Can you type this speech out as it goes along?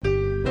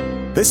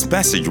This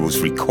message was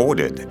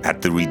recorded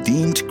at the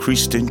Redeemed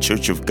Christian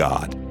Church of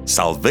God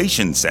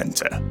Salvation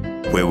Center,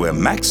 where we're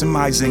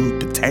maximizing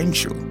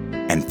potential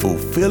and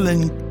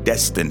fulfilling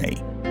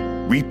destiny.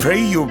 We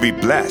pray you'll be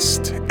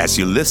blessed as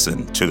you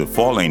listen to the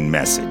following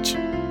message.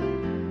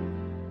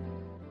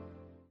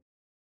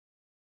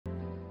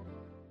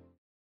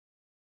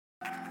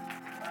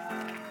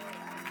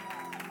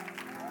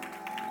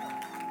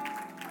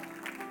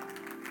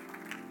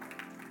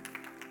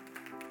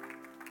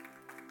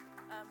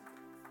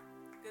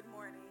 Good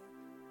morning.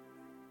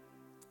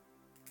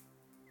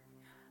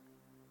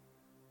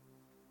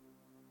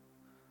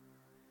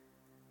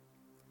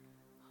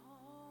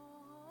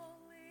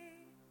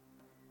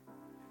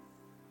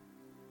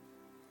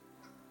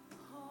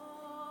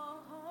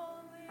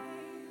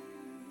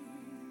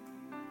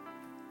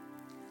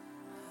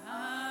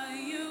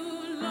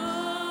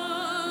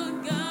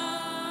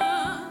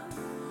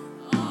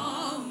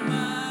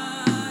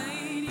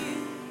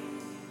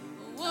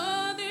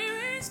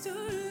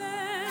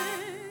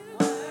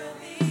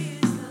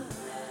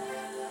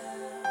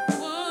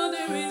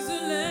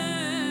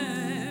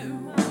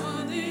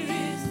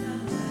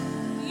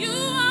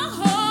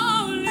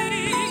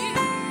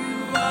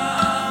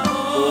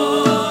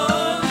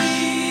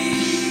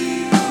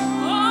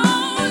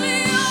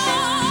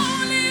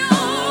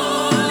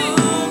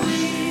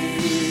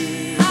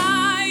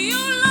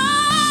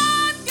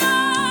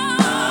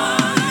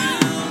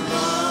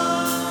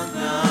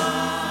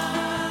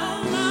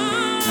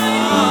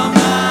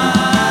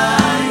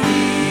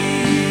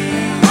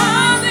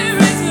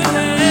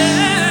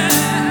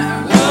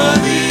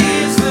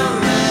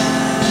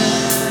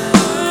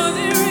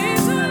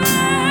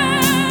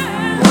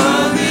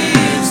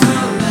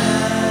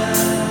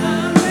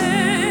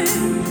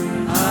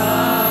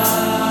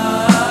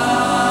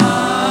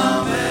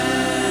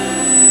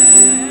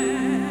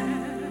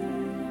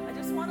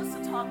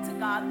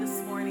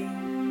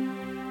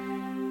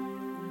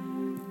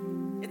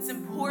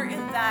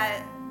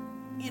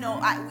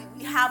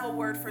 We have a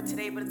word for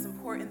today, but it's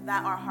important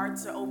that our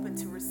hearts are open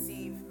to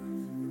receive.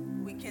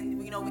 We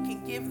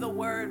can give the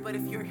word, but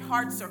if your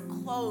hearts are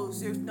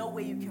closed, there's no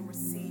way you can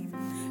receive.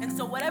 And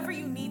so whatever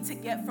you need to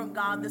get from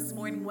God this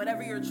morning,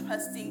 whatever you're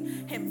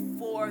trusting Him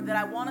for, that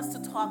I want us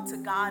to talk to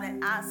God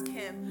and ask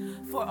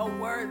Him for a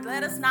word.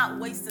 Let us not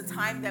waste the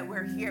time that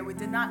we're here. We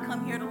did not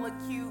come here to look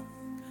cute.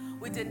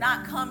 We did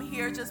not come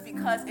here just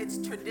because it's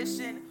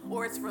tradition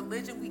or it's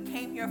religion. We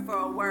came here for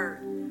a word.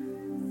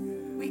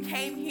 We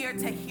came here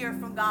to hear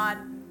from God.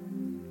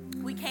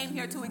 We came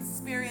here to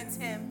experience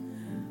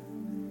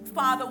Him.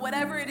 Father,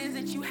 whatever it is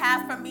that you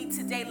have for me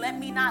today, let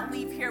me not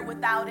leave here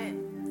without it.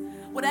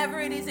 Whatever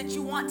it is that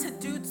you want to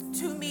do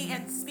to me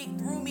and speak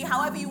through me,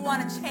 however you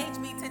want to change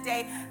me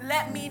today,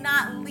 let me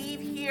not leave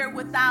here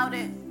without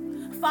it.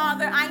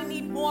 Father, I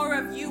need more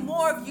of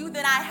you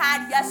than I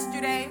had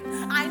yesterday.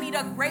 I need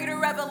a greater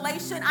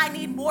revelation. I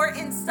need more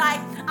insight.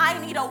 I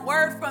need a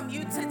word from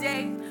you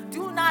today.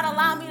 Do not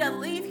allow me to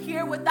leave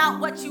here without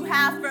what you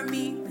have for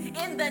me.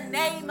 In the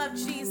name of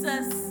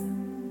Jesus.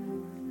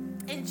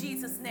 In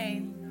Jesus'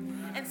 name.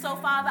 And so,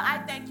 Father, I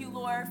thank you,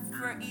 Lord,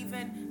 for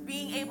even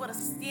being able to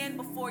stand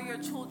before your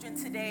children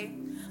today.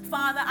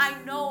 Father, I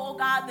know, oh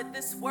God, that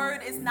this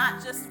word is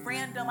not just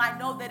random. I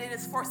know that it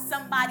is for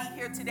somebody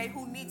here today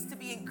who needs to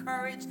be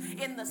encouraged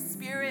in the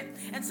spirit.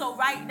 And so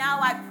right now,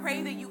 I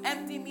pray that you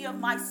empty me of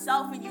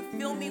myself and you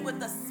fill me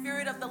with the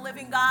Spirit of the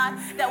living God,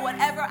 that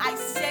whatever I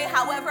say,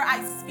 however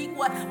I speak,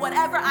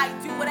 whatever I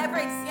do, whatever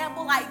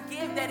example I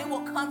give, that it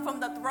will come from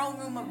the throne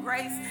room of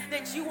grace,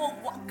 that you will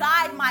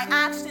guide my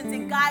actions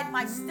and guide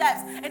my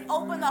steps and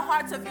open the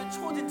hearts of your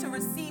children to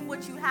receive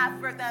what you have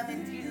for them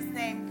in Jesus'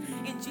 name.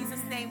 In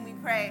Jesus' name we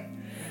pray.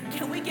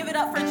 Can we give it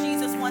up for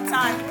Jesus one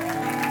time?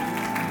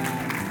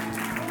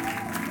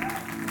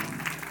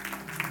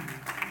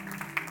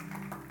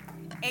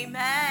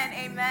 Amen,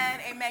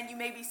 amen, amen. You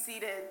may be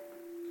seated.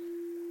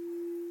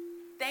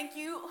 Thank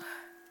you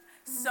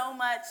so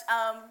much.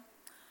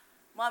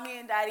 Mommy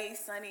and Daddy,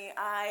 Sonny,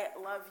 I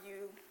love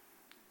you.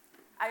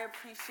 I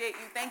appreciate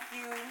you. Thank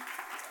you.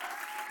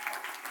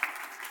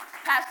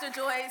 Pastor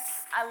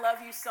Joyce, I love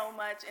you so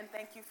much, and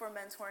thank you for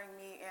mentoring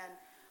me and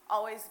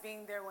always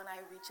being there when I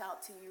reach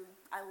out to you.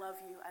 I love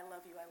you, I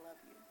love you, I love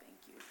you.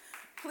 Thank you.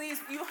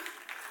 Please,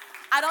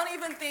 I don't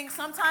even think,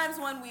 sometimes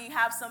when we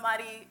have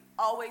somebody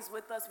always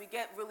with us, we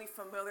get really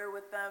familiar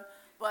with them,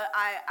 but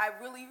I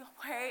really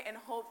pray and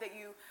hope that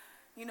you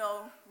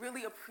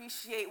really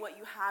appreciate what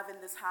you have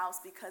in this house,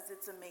 because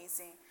it's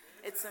amazing.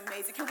 It's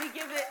amazing. Can we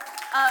give it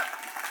up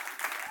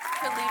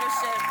to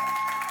leadership?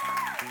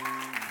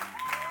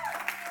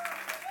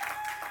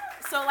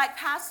 So like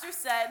Pastor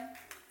said,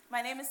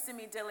 my name is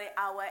Simi Dele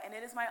Awa, and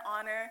it is my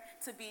honor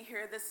to be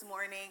here this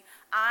morning.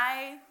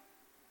 I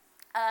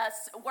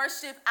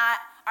worship at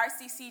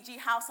RCCG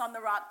House on the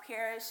Rock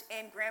Parish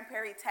in Grand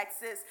Prairie,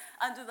 Texas,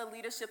 under the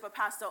leadership of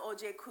Pastor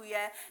O.J.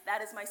 Kuye.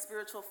 That is my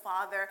spiritual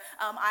father.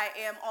 I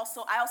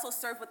also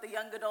serve with the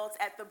young adults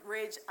at the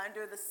Bridge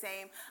under the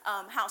same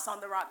House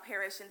on the Rock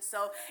Parish. And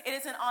so it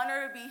is an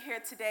honor to be here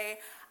today.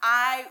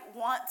 I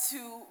want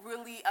to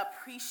really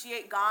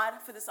appreciate God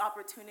for this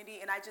opportunity,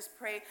 and I just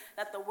pray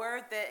that the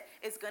word that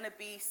is going to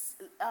be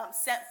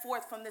sent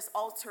forth from this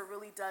altar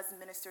really does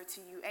minister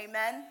to you.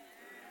 Amen?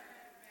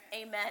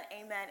 Amen,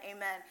 amen,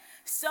 amen.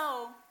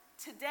 So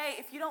today,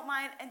 if you don't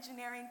mind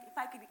engineering, if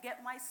I could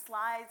get my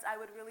slides, I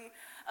would really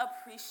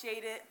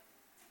appreciate it.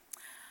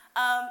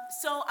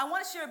 So I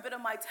want to share a bit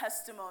of my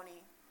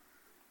testimony.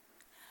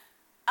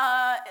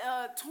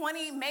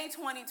 May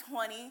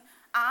 2020,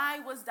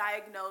 I was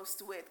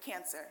diagnosed with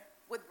cancer,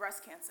 with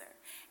breast cancer.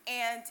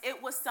 And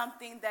it was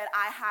something that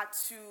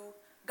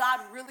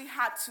God really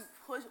had to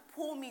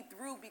pull me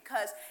through,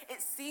 because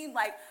it seemed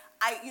like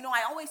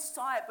I always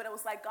saw it, but it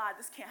was like, God,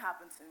 this can't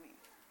happen to me.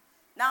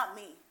 Not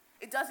me.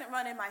 It doesn't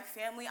run in my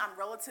family. I'm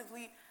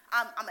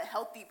a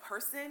healthy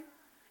person.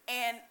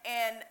 And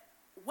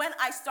when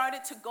I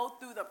started to go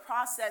through the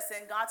process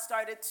and God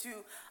started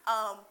to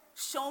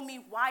show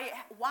me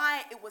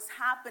why it was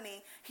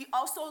happening, he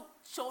also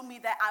showed me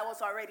that I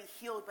was already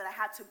healed, but I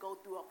had to go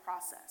through a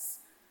process.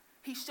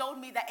 He showed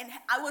me that, and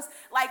I was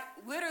like,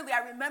 literally,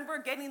 I remember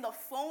getting the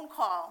phone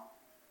call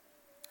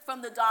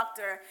from the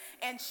doctor,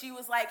 and she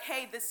was like,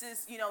 hey, this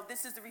is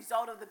the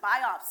result of the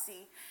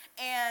biopsy.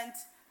 And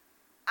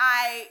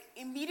I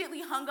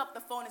immediately hung up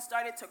the phone and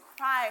started to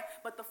cry,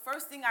 but the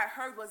first thing I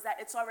heard was that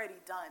it's already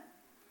done.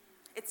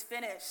 It's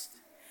finished.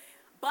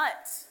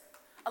 But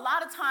a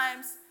lot of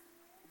times,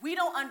 we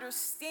don't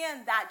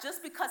understand that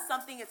just because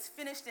something is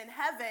finished in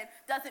heaven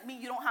doesn't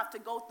mean you don't have to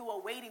go through a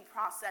waiting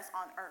process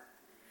on earth.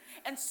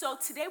 And so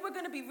today we're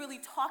going to be really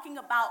talking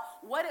about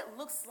what it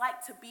looks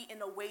like to be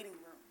in a waiting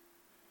room.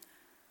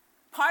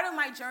 Part of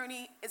my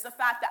journey is the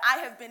fact that I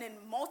have been in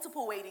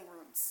multiple waiting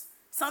rooms.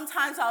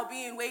 Sometimes I'll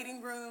be in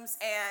waiting rooms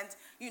and,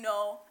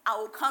 I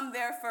will come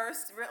there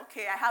first.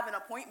 Okay, I have an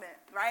appointment,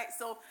 right?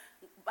 So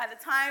by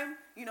the time,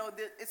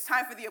 it's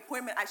time for the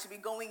appointment, I should be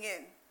going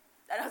in.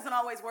 That doesn't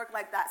always work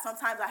like that.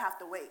 Sometimes I have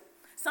to wait.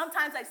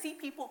 Sometimes I see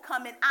people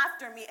come in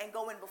after me and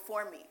go in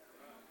before me.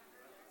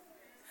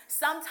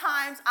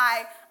 Sometimes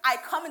I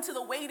come into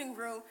the waiting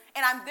room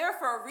and I'm there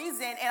for a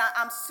reason, and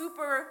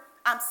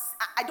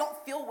I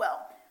don't feel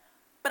well,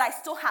 but I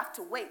still have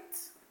to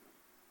wait.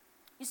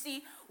 You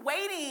see,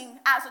 waiting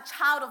as a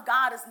child of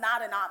God is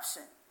not an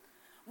option.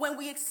 When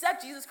we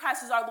accept Jesus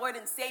Christ as our Lord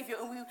and Savior,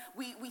 and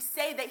we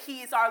say that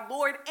He is our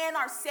Lord and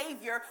our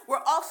Savior,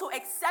 we're also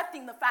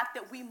accepting the fact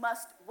that we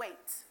must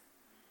wait.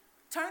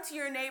 Turn to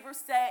your neighbor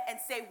and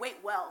say, wait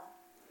well.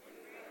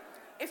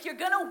 If you're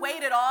going to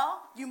wait at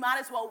all, you might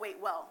as well wait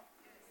well.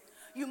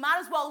 You might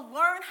as well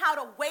learn how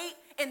to wait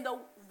in the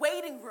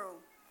waiting room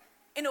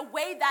in a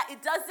way that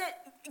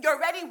you're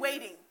already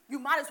waiting. You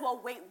might as well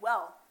wait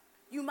well.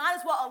 You might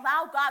as well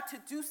allow God to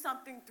do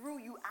something through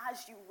you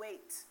as you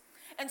wait.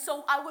 And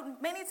so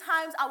many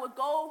times I would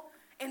go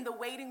in the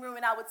waiting room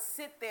and I would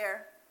sit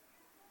there,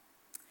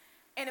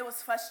 and it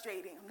was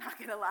frustrating. I'm not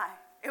going to lie.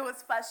 It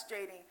was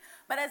frustrating.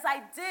 But as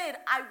I did,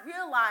 I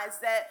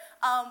realized that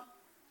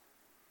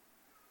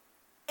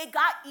it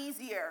got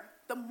easier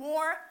the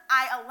more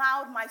I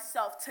allowed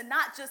myself to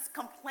not just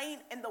complain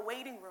in the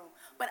waiting room,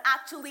 but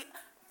actually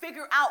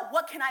figure out,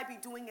 what can I be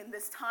doing in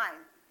this time?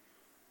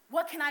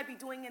 What can I be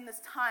doing in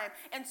this time?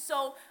 And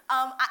so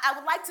I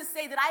would like to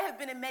say that I have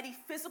been in many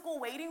physical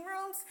waiting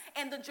rooms,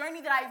 and the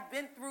journey that I've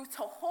been through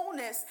to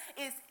wholeness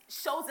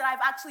shows that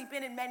I've actually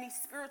been in many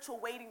spiritual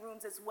waiting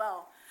rooms as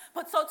well.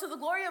 But so to the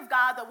glory of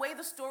God, the way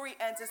the story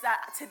ends is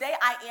that today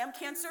I am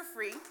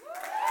cancer-free.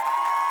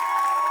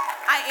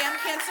 I am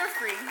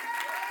cancer-free.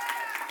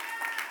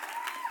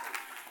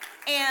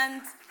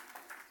 And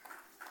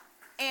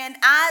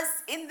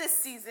as in this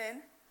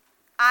season,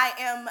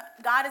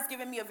 God has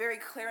given me a very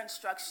clear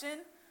instruction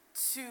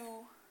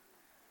to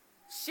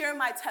share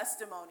my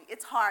testimony.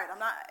 It's hard. I'm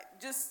not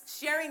just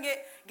sharing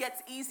it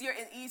gets easier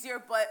and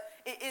easier, but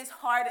it is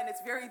hard and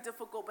it's very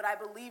difficult. But I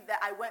believe that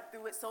I went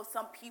through it so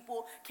some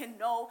people can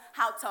know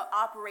how to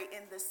operate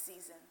in this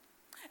season.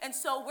 And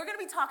so we're going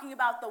to be talking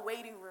about the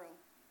waiting room.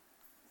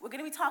 We're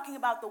going to be talking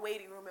about the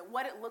waiting room and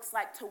what it looks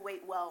like to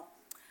wait well.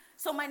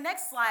 So my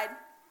next slide,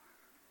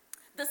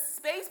 the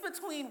space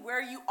between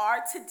where you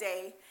are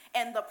today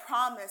and the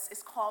promise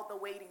is called the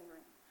waiting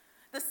room.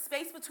 The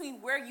space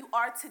between where you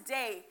are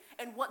today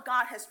and what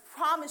God has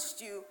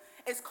promised you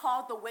is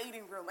called the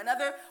waiting room.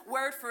 Another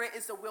word for it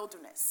is the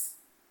wilderness.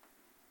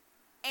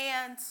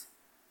 And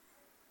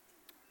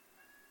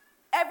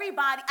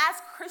everybody,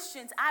 as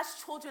Christians,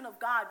 as children of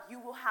God, you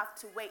will have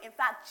to wait. In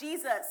fact,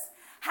 Jesus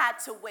had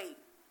to wait.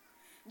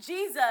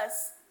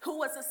 Jesus, who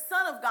was the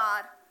Son of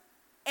God,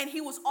 and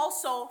he was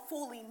also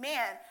fully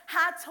man,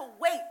 had to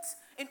wait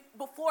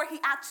before he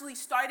actually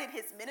started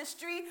his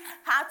ministry,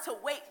 had to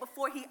wait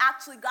before he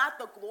actually got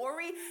the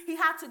glory. He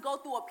had to go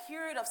through a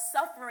period of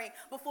suffering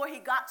before he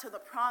got to the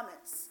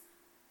promise.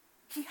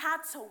 He had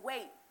to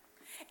wait.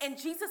 And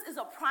Jesus is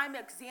a prime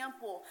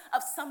example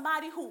of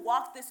somebody who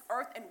walked this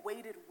earth and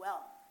waited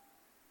well.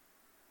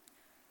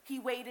 He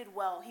waited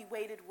well. He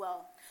waited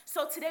well.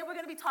 So today we're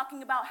going to be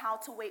talking about how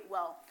to wait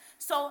well.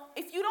 So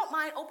if you don't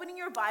mind opening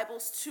your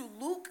Bibles to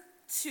Luke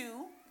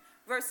 2,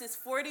 verses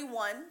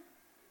 41.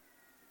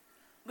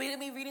 We're going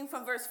to be reading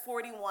from verse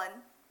 41.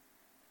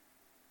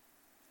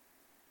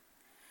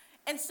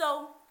 And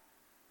so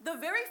the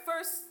very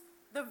first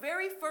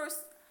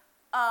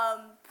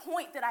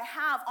point that I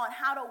have on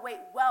how to wait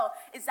well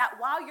is that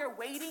while you're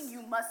waiting,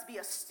 you must be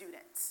a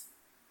student.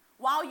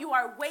 While you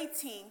are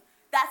waiting,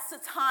 that's the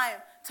time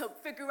to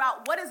figure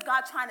out what is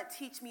God trying to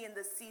teach me in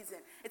this season.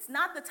 It's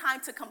not the time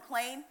to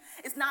complain.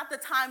 It's not the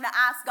time to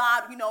ask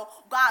God,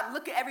 God,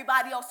 look at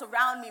everybody else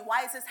around me.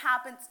 Why is this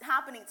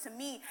happening to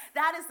me?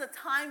 That is the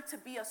time to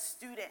be a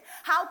student.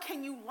 How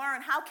can you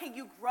learn? How can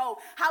you grow?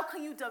 How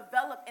can you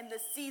develop in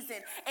this season?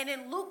 And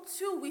in Luke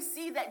 2, we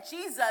see that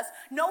Jesus,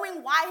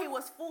 knowing why he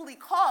was fully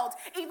called,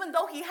 even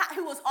though he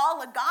was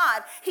all a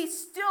God, he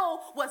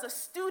still was a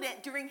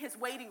student during his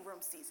waiting room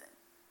season.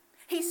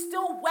 He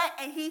still went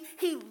and he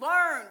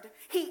learned.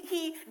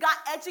 He got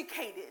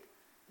educated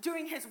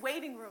during his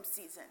waiting room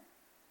season.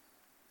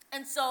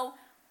 And so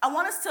I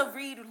want us to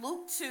read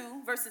Luke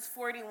 2, verses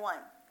 41.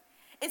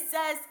 It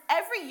says,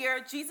 every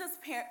year Jesus'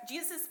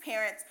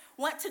 parents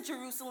went to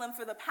Jerusalem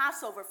for the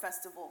Passover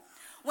festival.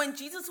 When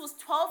Jesus was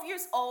 12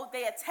 years old,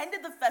 they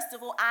attended the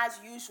festival as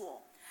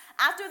usual.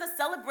 After the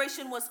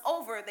celebration was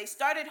over, they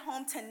started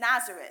home to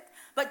Nazareth,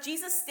 but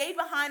Jesus stayed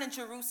behind in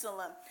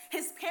Jerusalem.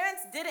 His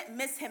parents didn't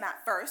miss him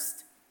at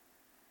first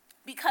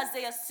because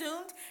they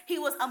assumed he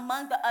was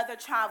among the other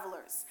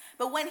travelers.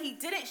 But when he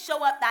didn't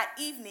show up that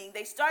evening,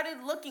 they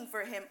started looking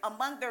for him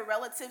among their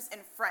relatives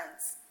and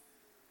friends.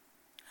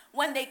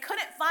 When they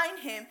couldn't find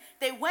him,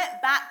 they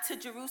went back to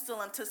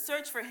Jerusalem to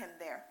search for him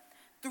there.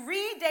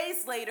 3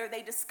 days later,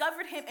 they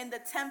discovered him in the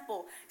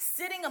temple,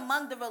 sitting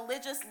among the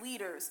religious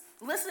leaders,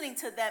 listening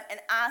to them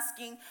and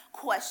asking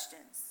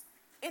questions.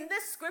 In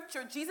this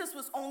scripture, Jesus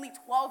was only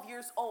 12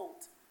 years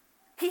old.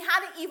 He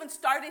hadn't even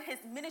started his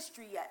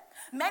ministry yet.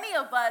 Many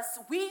of us,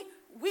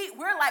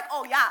 we're like,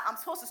 oh yeah, I'm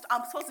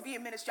supposed to be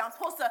in ministry.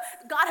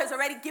 God has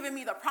already given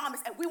me the promise,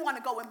 and we want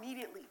to go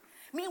immediately.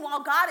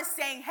 Meanwhile, God is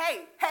saying,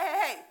 hey,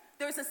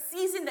 there's a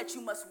season that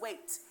you must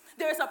wait.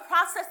 There's a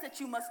process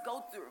that you must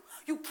go through.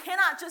 You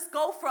cannot just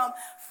go from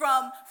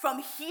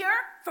here,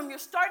 from your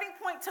starting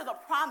point to the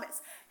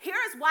promise. Here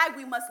is why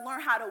we must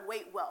learn how to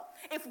wait well.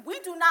 If we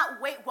do not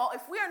wait well,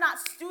 if we are not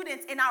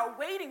students in our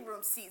waiting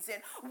room season,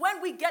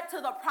 when we get to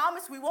the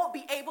promise, we won't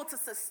be able to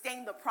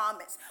sustain the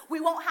promise. We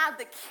won't have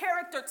the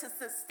character to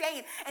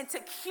sustain and to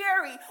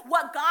carry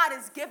what God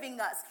is giving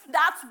us.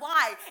 That's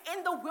why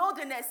in the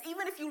wilderness,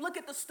 even if you look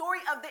at the story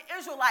of the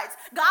Israelites,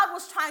 God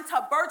was trying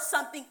to birth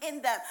something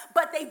in them,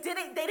 but they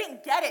didn't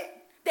get it.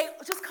 They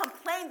just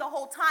complained the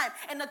whole time.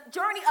 And the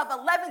journey of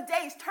 11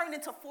 days turned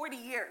into 40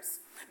 years.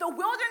 The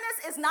wilderness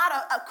is not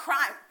a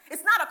crime.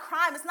 It's not a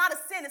crime. It's not a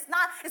sin. It's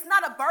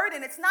not a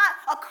burden. It's not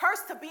a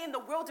curse to be in the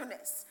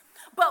wilderness.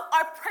 But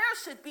our prayer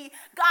should be,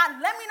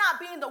 God, let me not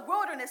be in the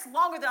wilderness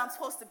longer than I'm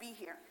supposed to be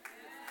here.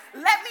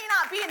 Let me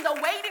not be in the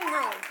waiting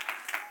room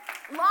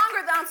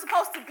longer than I'm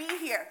supposed to be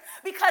here,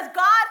 because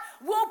God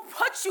will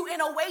put you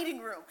in a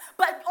waiting room,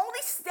 but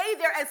only stay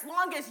there as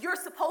long as you're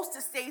supposed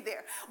to stay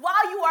there.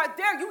 While you are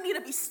there, you need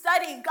to be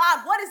studying,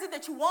 God, what is it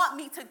that you want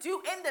me to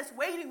do in this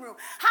waiting room?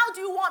 How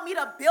do you want me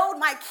to build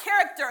my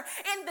character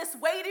in this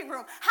waiting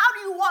room? How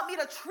do you want me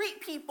to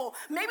treat people?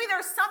 Maybe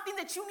there's something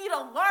that you need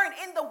to learn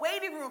in the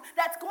waiting room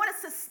that's going to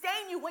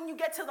sustain you when you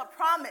get to the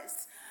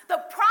promise.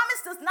 The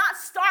promise does not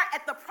start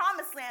at the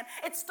promised land.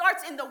 It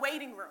starts in the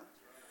waiting room.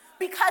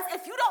 Because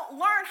if you don't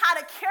learn how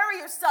to carry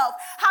yourself,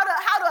 how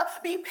to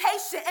be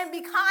patient and be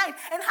kind,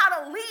 and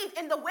how to lead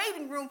in the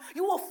waiting room,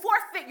 you will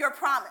forfeit your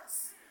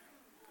promise.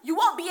 You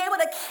won't be able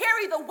to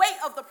carry the weight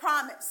of the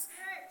promise.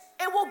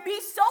 It will be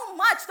so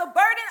much, the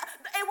burden,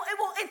 it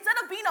will instead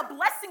of being a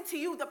blessing to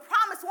you, the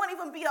promise won't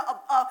even be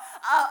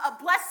a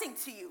blessing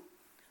to you.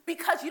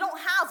 Because you don't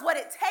have what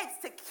it takes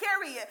to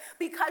carry it,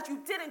 because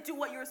you didn't do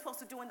what you were supposed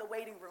to do in the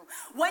waiting room.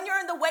 When you're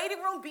in the waiting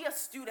room, be a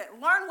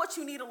student. Learn what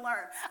you need to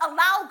learn.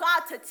 Allow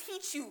God to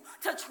teach you,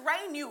 to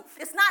train you.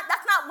 The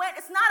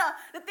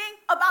thing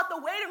about the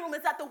waiting room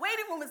is that the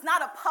waiting room is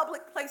not a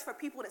public place for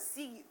people to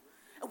see you.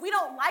 And we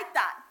don't like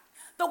that.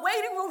 The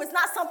waiting room is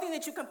not something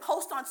that you can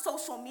post on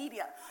social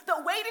media. The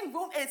waiting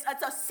room it's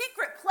a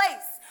secret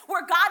place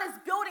where God is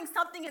building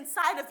something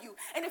inside of you.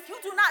 And if you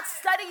do not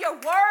study your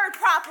word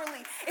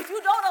properly, if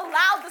you don't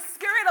allow the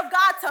Spirit of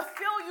God to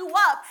fill you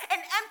up and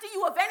empty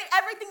you of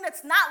everything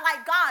that's not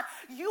like God,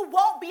 you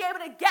won't be able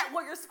to get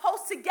what you're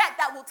supposed to get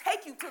that will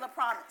take you to the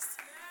promise.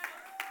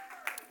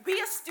 Be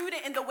a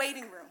student in the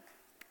waiting room.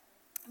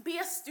 Be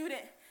a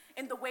student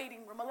in the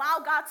waiting room.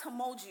 Allow God to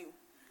mold you.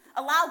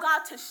 Allow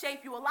God to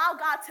shape you. Allow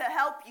God to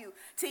help you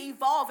to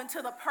evolve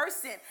into the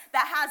person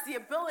that has the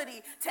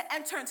ability to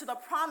enter into the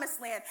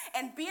promised land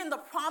and be in the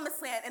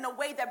promised land in a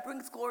way that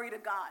brings glory to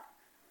God.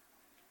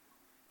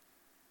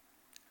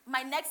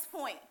 My next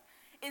point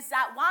is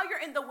that while you're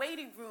in the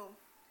waiting room,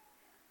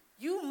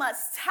 you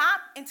must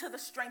tap into the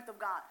strength of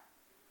God.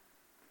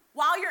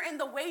 While you're in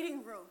the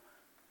waiting room,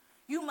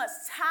 you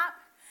must tap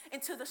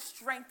into the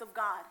strength of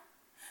God.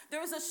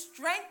 There's a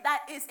strength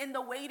that is in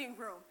the waiting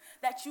room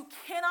that you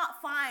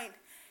cannot find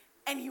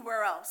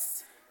anywhere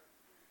else.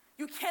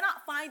 You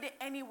cannot find it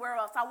anywhere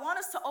else. I want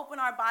us to open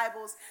our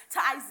Bibles to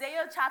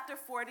Isaiah chapter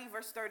 40,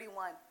 verse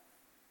 31.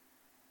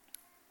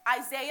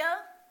 Isaiah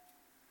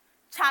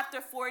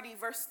chapter 40,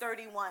 verse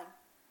 31.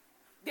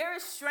 There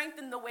is strength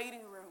in the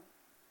waiting room.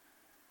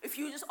 If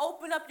you just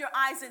open up your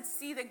eyes and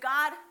see that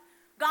God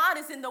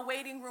is in the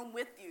waiting room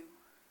with you.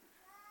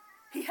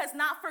 He has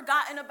not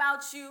forgotten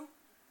about you.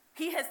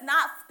 He has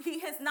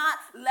not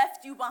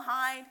left you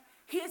behind.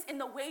 He is in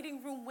the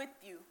waiting room with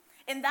you.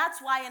 And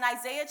that's why in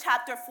Isaiah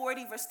chapter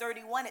 40, verse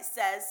 31, it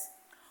says,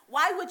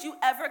 "Why would you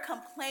ever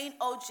complain,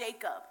 O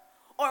Jacob,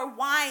 or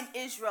whine,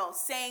 Israel,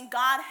 saying,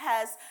 God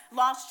has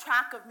lost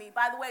track of me?"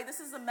 By the way, this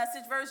is a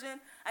Message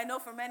version. I know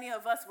for many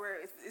of us where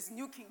it's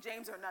New King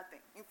James or nothing.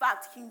 In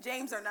fact, King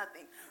James or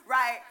nothing,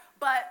 right?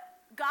 But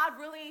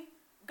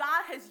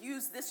God has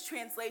used this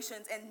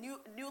translation and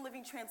New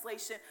Living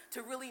Translation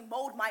to really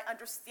mold my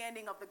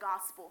understanding of the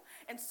gospel.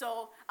 And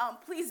so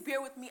please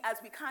bear with me as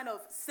we kind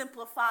of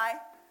simplify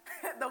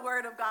the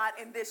word of God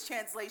in this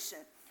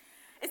translation.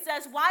 It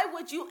says, "Why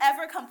would you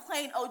ever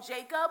complain, O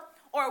Jacob,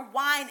 or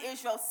whine,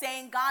 Israel,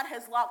 saying God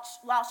has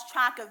lost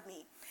track of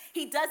me?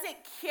 He doesn't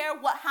care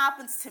what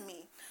happens to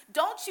me.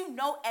 Don't you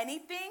know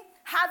anything?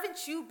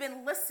 Haven't you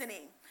been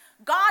listening?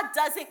 God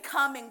doesn't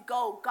come and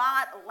go.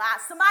 God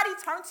lasts." Somebody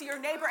turn to your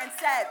neighbor and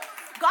said,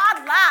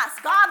 God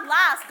lasts, God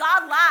lasts,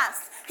 God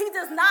lasts. He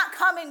does not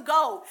come and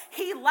go.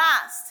 He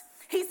lasts.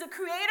 He's the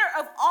creator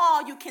of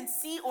all you can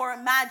see or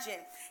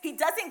imagine. He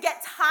doesn't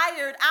get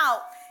tired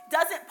out,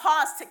 doesn't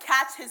pause to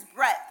catch his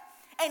breath.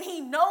 And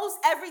he knows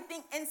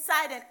everything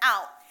inside and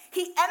out.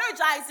 He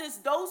energizes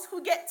those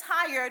who get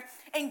tired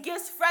and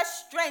gives fresh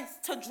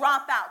strength to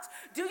drop out.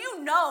 Do you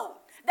know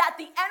that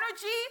the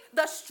energy,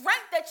 the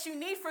strength that you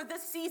need for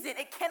this season,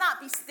 it cannot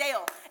be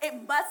stale.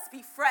 It must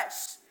be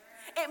fresh.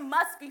 It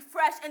must be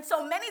fresh. And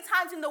so many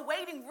times in the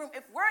waiting room,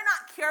 if we're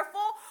not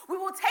careful, we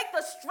will take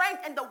the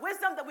strength and the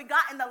wisdom that we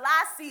got in the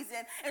last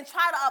season and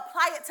try to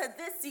apply it to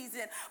this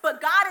season.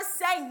 But God is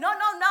saying, no.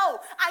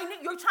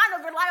 You're trying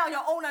to rely on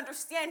your own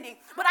understanding,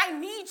 but I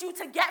need you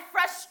to get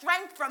fresh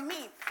strength from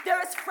me. There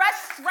is fresh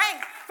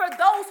strength for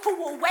those who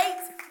will wait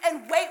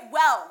and wait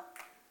well.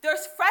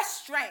 There's fresh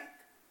strength.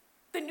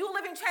 The New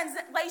Living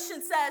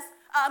Translation says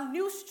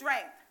new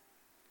strength.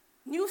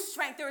 New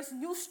strength. There is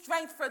new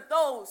strength for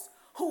those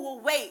who will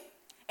wait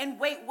and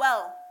wait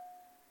well.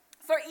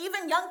 For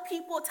even young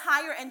people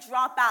tire and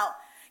drop out.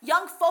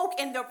 Young folk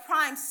in their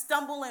prime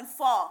stumble and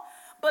fall.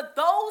 But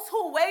those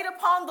who wait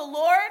upon the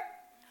Lord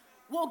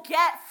will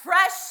get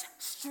fresh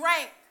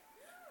strength.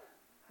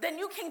 The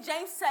New King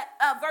James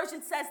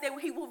Version says that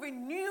he will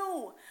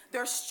renew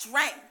their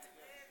strength.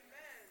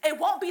 It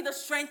won't be the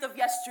strength of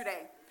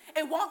yesterday.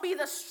 It won't be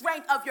the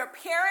strength of your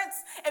parents.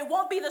 It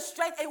won't be the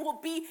strength. It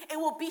will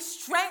be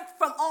strength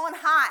from on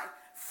high,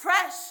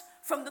 fresh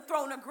from the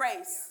throne of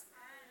grace.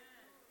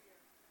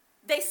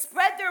 They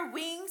spread their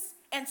wings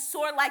and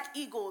soar like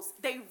eagles.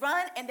 They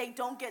run and they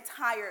don't get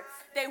tired.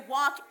 They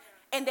walk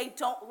and they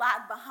don't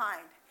lag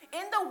behind.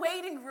 In the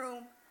waiting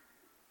room,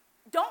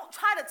 don't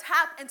try to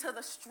tap into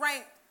the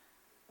strength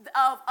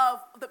of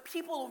the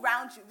people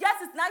around you. Yes,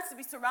 it's nice to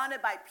be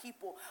surrounded by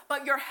people,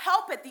 but your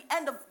help at the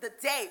end of the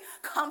day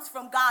comes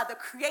from God, the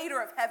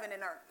creator of heaven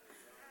and earth.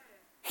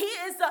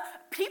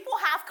 People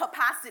have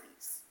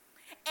capacities.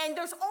 And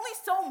there's only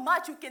so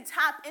much you can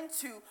tap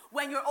into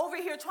when you're over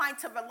here trying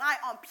to rely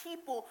on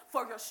people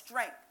for your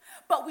strength.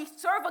 But we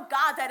serve a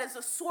God that is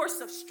a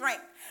source of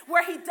strength,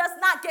 where he does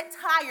not get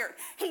tired.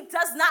 He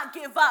does not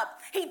give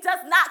up. He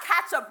does not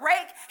catch a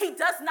break. He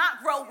does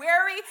not grow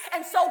weary.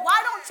 And so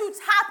why don't you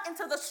tap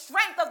into the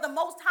strength of the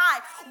Most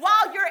High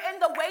while you're in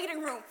the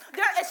waiting room?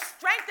 There is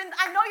strength, and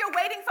I know you're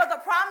waiting for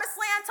the promised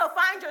land to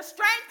find your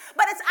strength,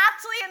 but it's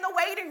actually in the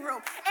waiting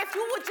room. If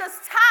you would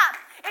just tap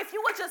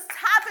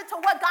into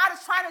what God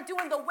is trying to do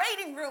in the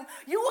waiting room,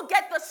 you will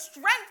get the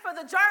strength for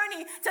the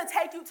journey to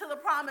take you to the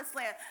promised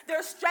land.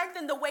 There's strength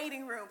in the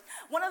waiting room.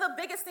 One of the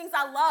biggest things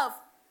I love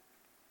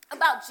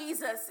about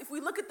Jesus, if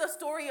we look at the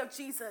story of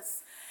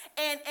Jesus,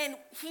 and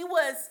he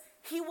was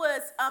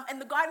in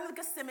the Garden of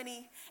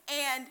Gethsemane,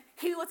 and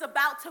he was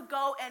about to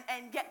go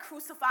and get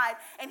crucified,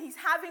 and he's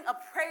having a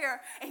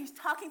prayer, and he's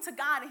talking to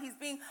God, and he's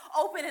being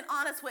open and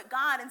honest with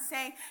God and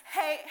saying,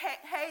 hey,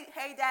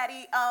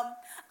 Daddy,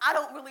 I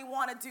don't really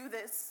want to do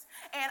this,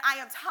 and I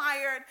am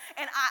tired,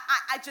 and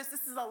I just,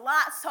 this is a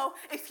lot, so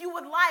if you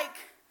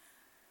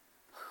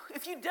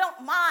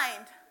don't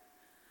mind,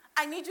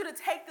 I need you to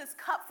take this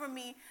cup from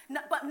me,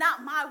 but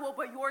not my will,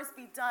 but yours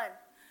be done.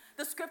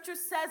 The scripture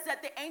says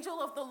that the angel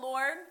of the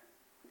Lord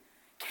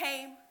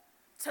came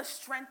to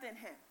strengthen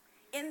him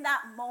in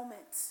that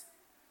moment.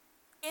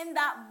 In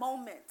that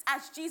moment,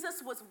 as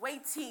Jesus was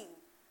waiting,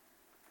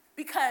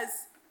 because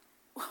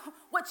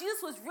what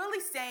Jesus was really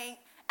saying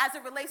as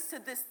it relates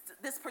to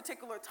this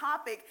particular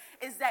topic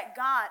is that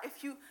God,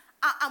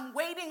 I'm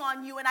waiting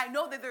on you, and I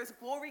know that there's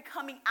glory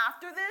coming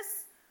after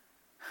this.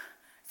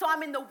 So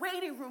I'm in the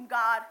waiting room,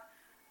 God.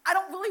 I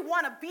don't really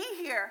want to be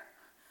here,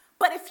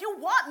 but if you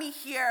want me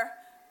here,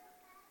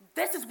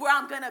 this is where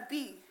I'm going to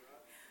be.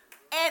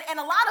 And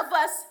a lot of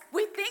us,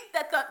 we think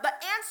that the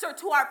answer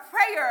to our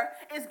prayer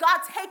is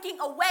God taking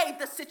away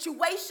the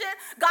situation,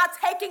 God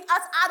taking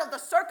us out of the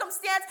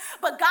circumstance,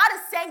 but God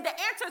is saying the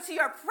answer to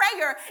your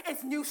prayer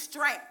is new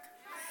strength.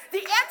 The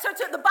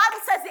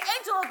Bible says the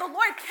angel of the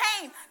Lord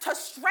came to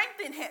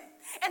strengthen him.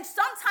 And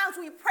sometimes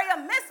we pray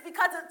amiss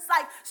because it's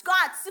like,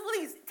 God,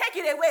 please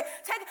take it away.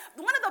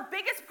 One of the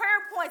biggest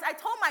prayer points, I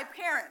told my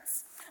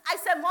parents, I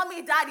said,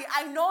 Mommy, Daddy,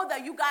 I know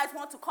that you guys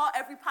want to call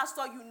every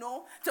pastor you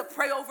know to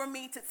pray over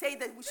me, to say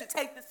that we should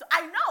take this.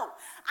 I know.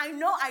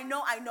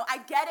 I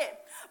get it.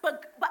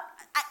 But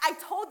I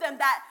told them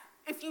that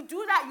if you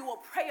do that, you will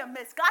pray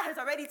amiss. God has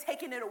already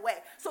taken it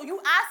away. So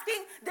you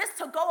asking this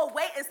to go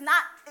away is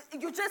not,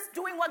 you're just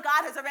doing what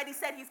God has already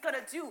said he's going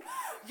to do.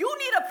 You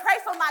need to pray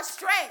for my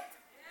strength.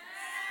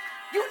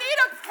 You need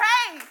to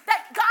pray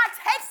that God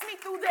takes me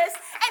through this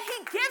and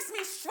he gives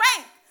me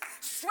strength.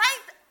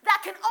 Strength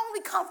that can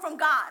only come from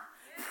God.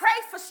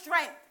 Pray for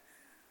strength.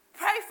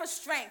 Pray for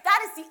strength.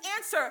 That is the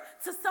answer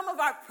to some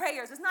of our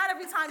prayers. It's not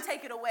every time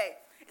take it away.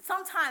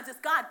 Sometimes it's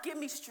God, give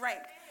me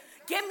strength.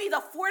 Give me the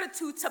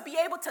fortitude to be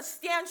able to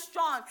stand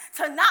strong,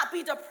 to not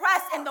be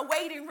depressed in the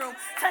waiting room,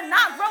 to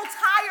not grow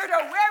tired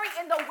or weary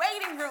in the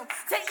waiting room,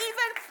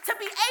 to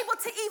be able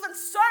to even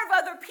serve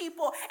other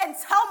people and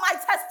tell my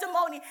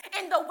testimony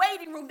in the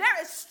waiting room.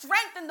 There is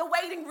strength in the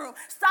waiting room.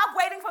 Stop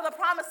waiting for the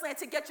promised land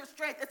to get your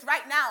strength. It's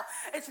right now.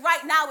 It's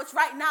right now. It's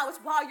right now. It's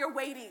while you're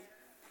waiting.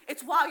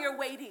 It's while you're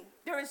waiting.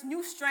 There is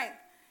new strength.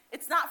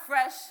 It's not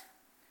fresh.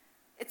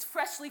 It's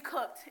freshly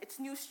cooked. It's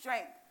new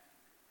strength.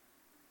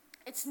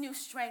 It's new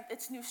strength.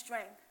 It's new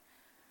strength.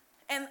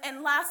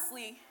 And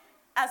lastly,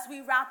 as we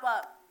wrap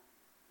up,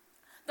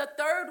 the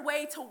third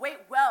way to wait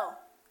well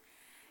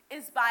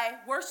is by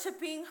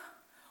worshiping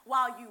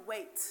while you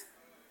wait.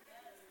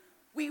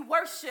 We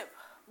worship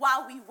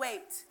while we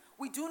wait.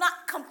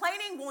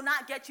 Complaining will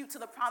not get you to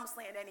the promised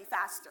land any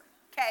faster,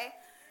 okay?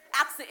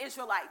 Ask the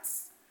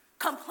Israelites.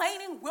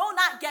 Complaining will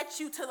not get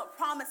you to the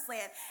promised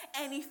land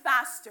any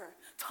faster.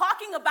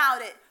 Talking about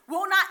it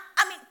will not,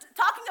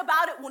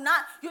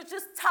 you're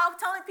just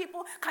telling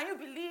people, can you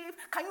believe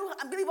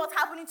what's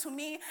happening to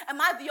me?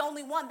 Am I the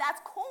only one? That's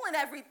cool and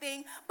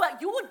everything, but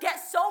you would get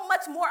so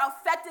much more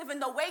effective in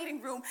the waiting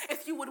room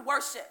if you would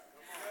worship.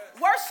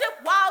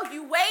 Worship while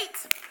you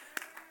wait.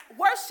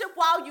 Worship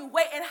while you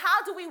wait. And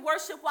how do we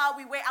worship while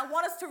we wait? I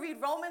want us to read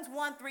Romans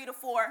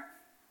 1:3-4.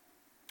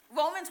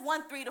 Romans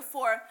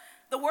 1:3-4.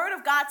 The word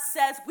of God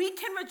says, we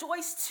can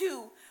rejoice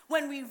too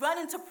when we run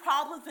into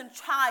problems and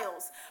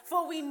trials,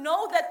 for we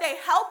know that they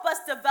help us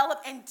develop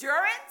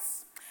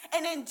endurance,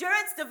 and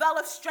endurance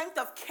develops strength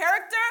of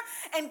character,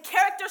 and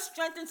character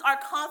strengthens our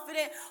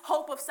confident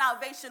hope of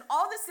salvation.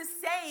 All this is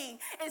saying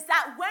is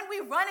that when we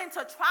run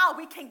into trial,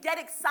 we can get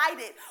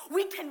excited,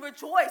 we can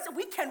rejoice,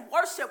 we can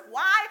worship.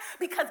 Why?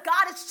 Because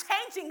God is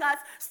changing us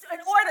in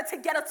order to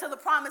get us to the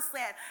promised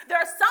land. There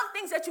are some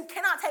things that you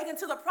cannot take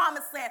into the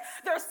promised land.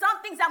 There are some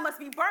things that must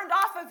be burned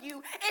off of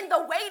you in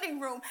the waiting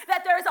room,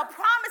 that there is a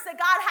promise that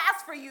God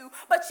has for you,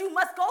 but you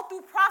must go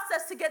through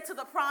process to get to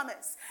the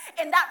promise.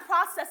 And that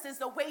process is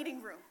the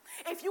waiting room.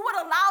 If you would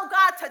allow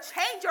God to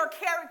change your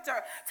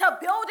character, to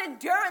build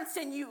endurance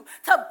in you,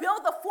 to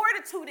build the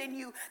fortitude in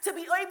you, to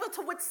be able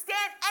to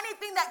withstand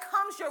anything that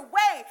comes your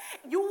way,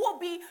 you will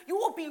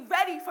be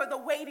ready for the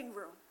waiting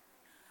room.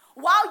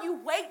 While you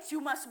wait,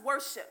 you must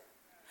worship.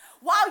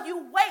 While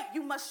you wait,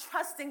 you must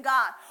trust in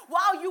God.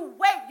 While you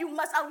wait, you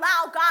must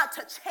allow God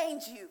to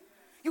change you.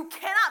 You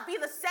cannot be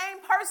the same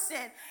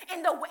person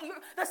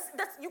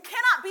you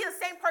cannot be the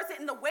same person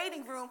in the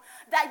waiting room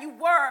that you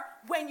were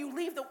when you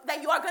leave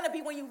that you are going to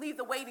be when you leave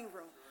the waiting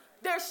room.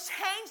 There's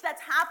change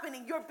that's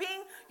happening. You're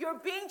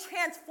being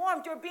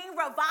transformed. You're being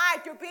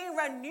revived. You're being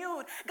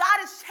renewed. God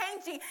is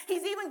changing.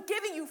 He's even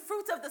giving you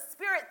fruits of the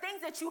Spirit,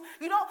 things that you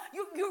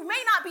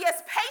may not be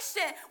as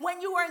patient when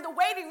you were in the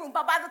waiting room,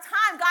 but by the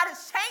time God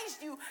has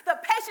changed you,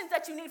 the patience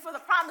that you need for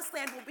the promised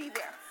land will be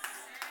there.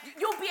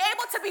 You'll be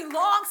able to be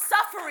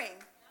long-suffering.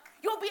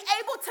 You'll be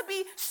able to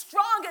be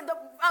strong. And the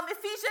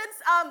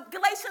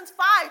Galatians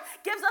 5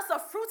 gives us the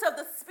fruits of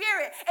the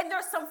Spirit. And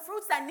there's some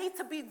fruits that need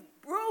to be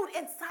brewed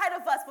inside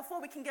of us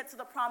before we can get to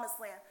the promised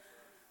land.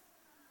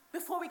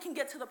 Before we can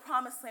get to the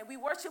promised land. We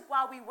worship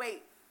while we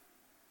wait.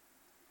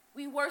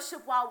 We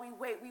worship while we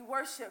wait. We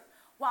worship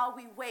while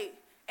we wait.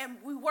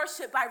 And we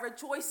worship by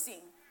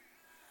rejoicing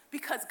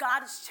because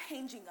God is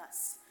changing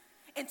us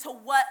into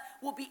what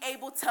will be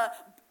able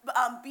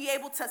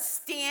to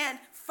stand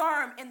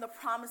firm in the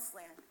promised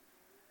land.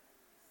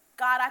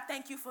 God, I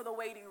thank you for the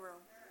waiting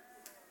room,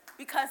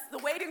 because the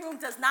waiting room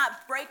does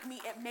not break me.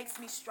 It makes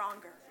me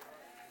stronger.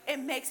 It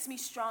makes me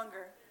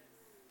stronger.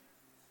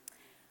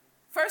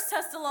 1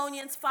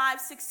 Thessalonians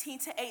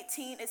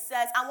 5:16-18, it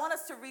says, I want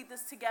us to read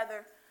this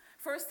together.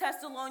 1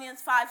 Thessalonians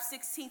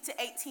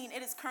 5:16-18.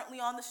 It is currently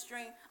on the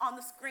screen.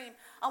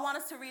 I want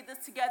us to read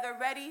this together.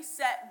 Ready,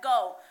 set,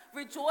 go.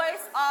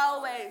 Rejoice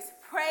always.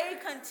 Pray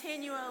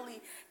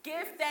continually.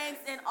 Give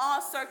thanks in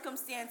all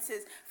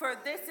circumstances, for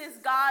this is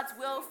God's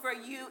will for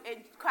you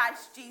in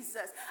Christ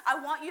Jesus. I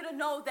want you to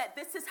know that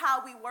this is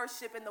how we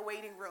worship in the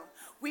waiting room.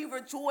 We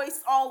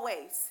rejoice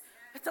always.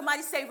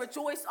 Somebody say,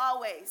 rejoice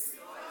always.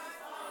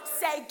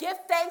 Say, give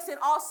thanks in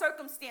all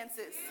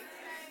circumstances.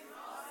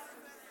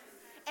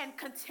 And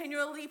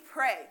continually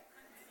pray.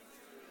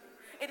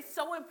 It's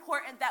so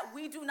important that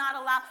we do not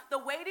allow, the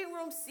waiting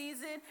room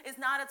season is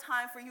not a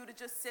time for you to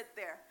just sit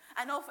there.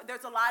 I know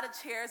there's a lot of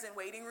chairs in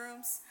waiting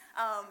rooms.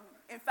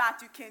 In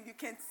fact, you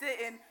can sit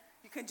in,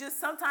 you can just,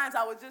 sometimes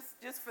I would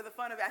just for the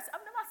fun of it,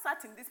 I'm not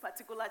sat in this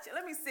particular chair.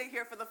 Let me sit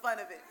here for the fun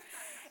of it.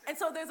 And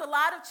so there's a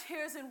lot of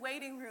chairs in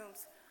waiting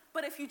rooms.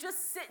 But if you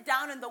just sit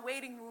down in the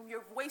waiting room,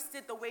 you've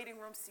wasted the waiting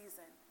room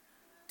season.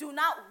 Do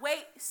not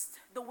waste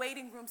the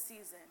waiting room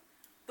season.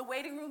 The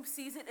waiting room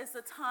season is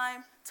a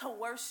time to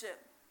worship.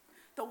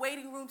 The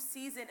waiting room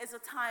season is a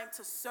time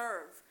to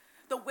serve.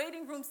 The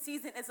waiting room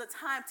season is a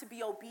time to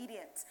be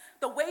obedient.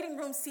 The waiting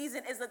room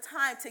season is a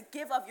time to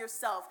give of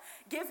yourself.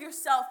 Give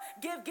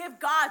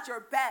God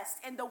your best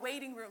in the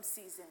waiting room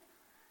season.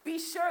 Be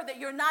sure that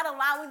you're not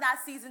allowing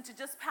that season to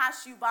just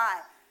pass you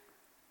by.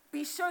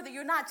 Be sure that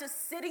you're not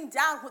just sitting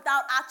down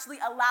without actually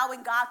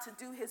allowing God to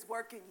do his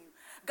work in you.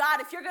 God,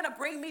 if you're going to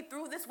bring me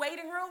through this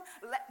waiting room,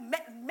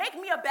 make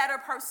me a better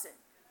person.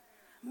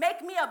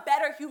 Make me a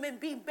better human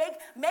being.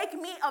 Give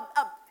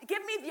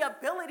me the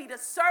ability to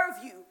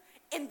serve you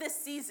in this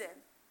season.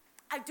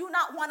 I do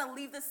not want to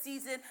leave this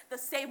season the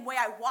same way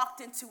I walked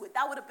into it.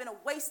 That would have been a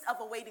waste of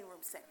a waiting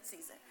room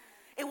season.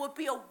 It would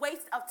be a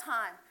waste of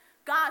time.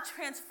 God,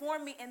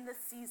 transform me in this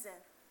season.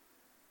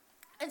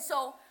 And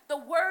so the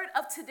word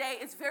of today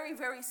is very,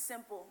 very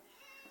simple.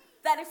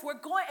 That if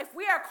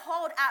we are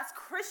called as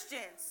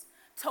Christians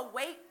to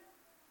wait,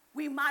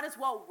 we might as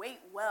well wait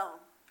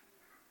well.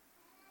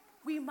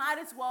 We might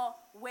as well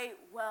wait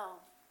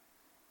well.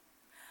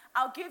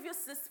 I'll give you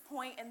this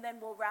point and then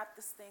we'll wrap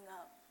this thing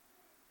up.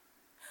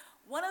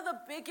 One of the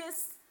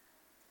biggest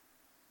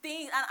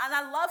things, and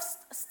I love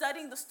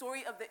studying the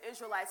story of the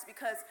Israelites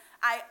because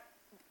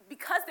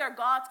they're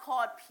God's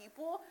called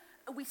people,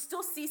 we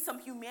still see some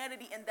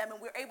humanity in them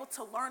and we're able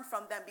to learn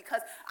from them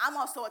because I'm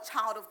also a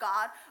child of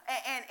God.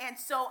 And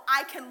so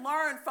I can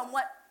learn from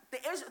the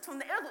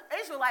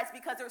Israelites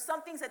because there are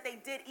some things that they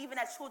did even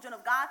as children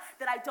of God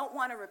that I don't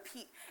want to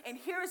repeat. And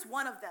here's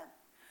one of them.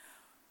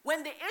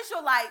 When the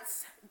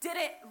Israelites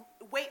didn't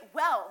wait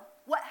well,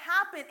 what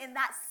happened in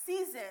that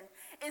season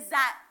is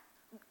that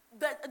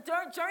the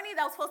journey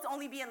that was supposed to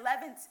only be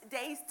 11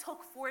 days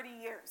took 40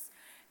 years.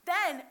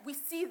 Then we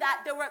see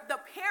that there were the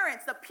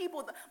parents, the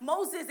people,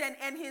 Moses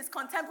and his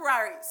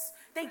contemporaries,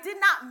 they did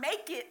not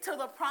make it to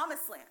the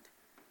promised land.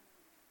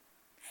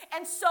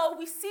 And so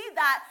we see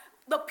that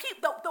the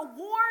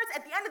wars,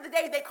 at the end of the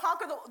day, they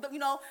conquer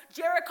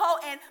Jericho,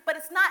 but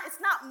it's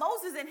not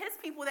Moses and his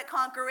people that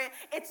conquer it,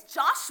 it's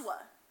Joshua.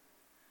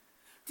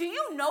 Do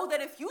you know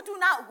that if you do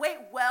not wait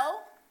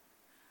well,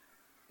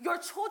 your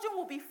children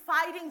will be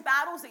fighting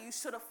battles that you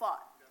should have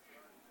fought?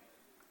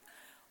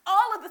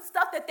 All of the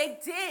stuff that they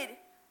did,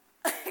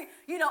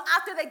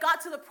 after they got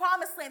to the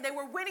promised land, they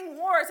were winning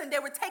wars and they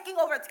were taking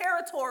over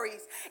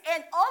territories.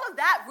 And all of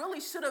that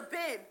really should have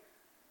been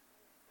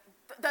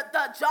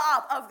the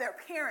job of their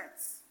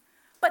parents.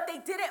 But they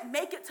didn't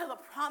make it to the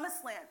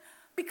promised land.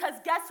 Because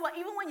guess what?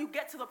 Even when you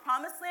get to the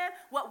promised land,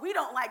 we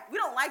don't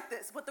like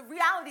this. But the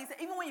reality is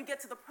that even when you get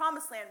to the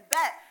promised land,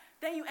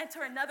 then you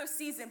enter another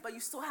season, but you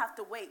still have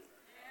to wait.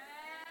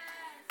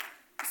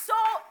 Yeah. So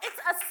it's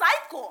a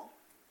cycle.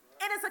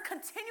 It is a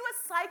continuous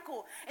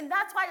cycle. And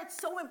that's why it's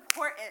so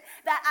important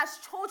that as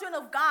children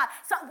of God,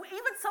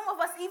 even some of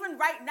us, even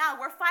right now,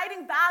 we're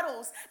fighting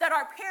battles that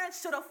our parents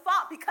should have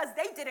fought because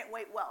they didn't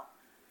wait well.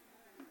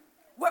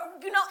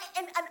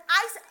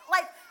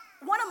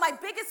 One of my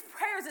biggest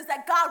prayers is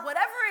that God,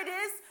 whatever it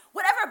is,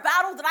 whatever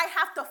battle that I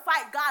have to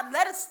fight, God,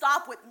 let it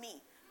stop with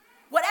me.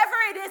 Whatever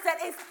it is that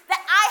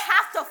I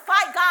have to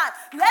fight, God,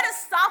 let it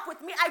stop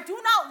with me. I do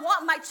not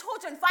want my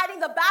children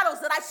fighting the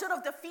battles that I should have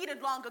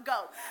defeated long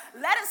ago.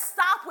 Let it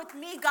stop with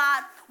me,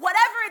 God.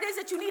 Whatever it is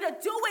that you need to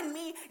do in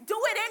me, do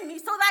it in me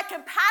so that I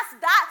can pass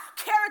that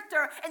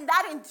character and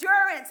that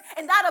endurance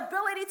and that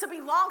ability to be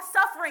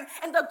long-suffering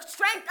and the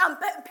strength and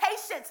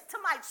patience to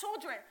my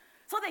children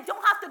so they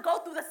don't have to go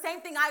through the same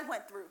thing I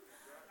went through.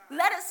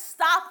 Let it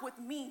stop with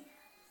me.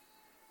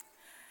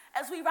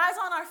 As we rise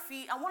on our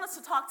feet, I want us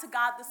to talk to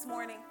God this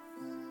morning.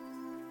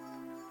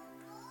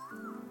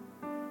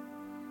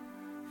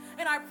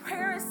 And our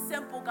prayer is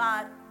simple,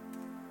 God.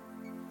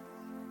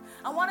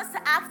 I want us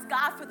to ask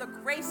God for the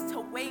grace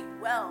to wait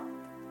well.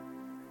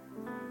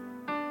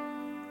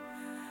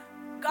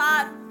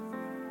 God,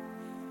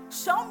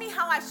 show me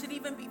how I should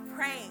even be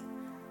praying.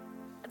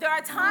 There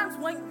are times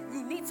when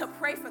you need to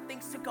pray for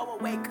things to go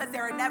away because they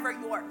are never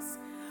yours.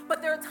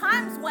 But there are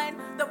times when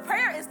the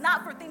prayer is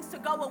not for things to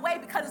go away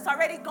because it's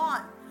already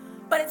gone.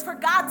 but it's for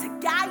God to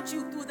guide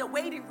you through the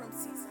waiting room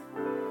season.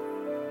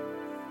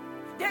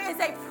 There is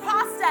a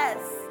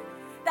process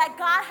that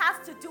God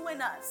has to do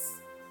in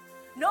us.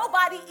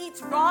 Nobody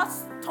eats raw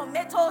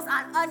tomatoes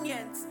and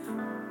onions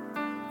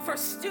for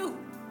stew.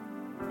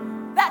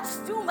 That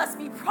stew must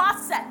be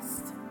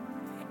processed.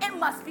 It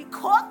must be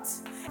cooked.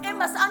 It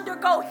must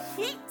undergo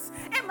heat.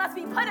 It must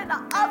be put in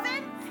the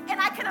oven. And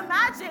I can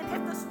imagine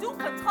if the stew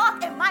could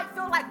talk, it might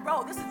feel like,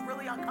 bro, this is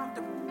really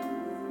uncomfortable.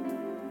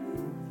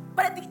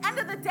 But at the end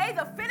of the day,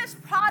 the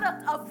finished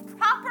product of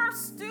proper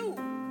stew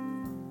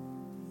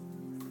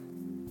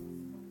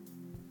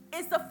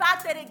is the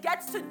fact that it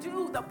gets to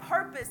do the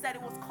purpose that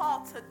it was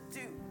called to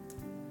do.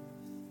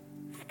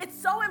 It's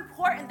so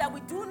important that we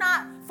do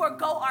not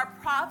forego our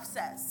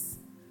process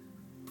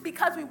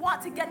because we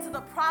want to get to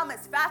the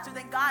promise faster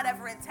than God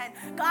ever intended.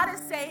 God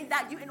is saying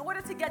that in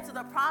order to get to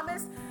the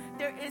promise,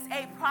 there is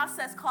a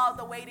process called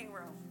the waiting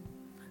room.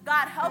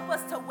 God, help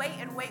us to wait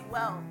and wait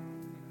well.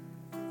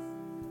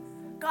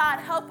 God,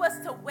 help us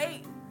to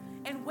wait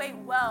and wait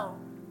well.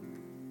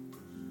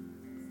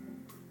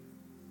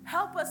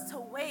 Help us to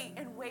wait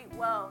and wait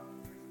well.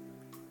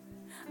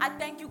 I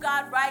thank you,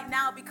 God, right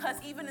now, because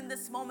even in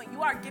this moment,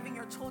 you are giving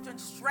your children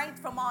strength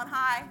from on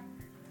high.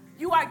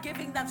 You are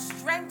giving them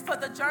strength for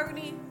the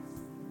journey.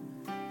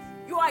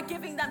 You are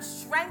giving them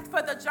strength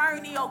for the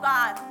journey, oh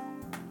God.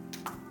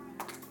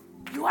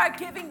 You are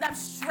giving them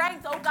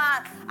strength, oh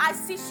God. I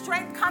see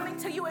strength coming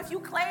to you. If you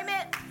claim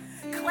it,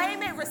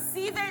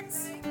 receive it.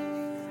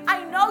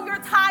 I know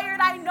you're tired.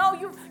 I know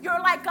you're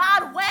like,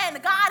 God,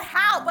 when? God,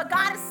 how? But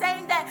God is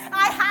saying that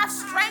I have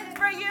strength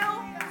for you.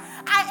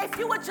 If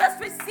you would just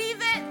receive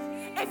it,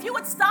 if you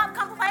would stop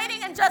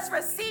complaining and just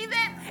receive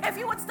it, if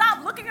you would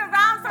stop looking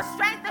around for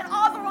strength in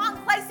all the wrong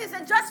places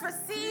and just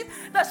receive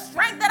the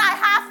strength that I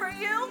have for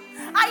you.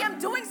 I am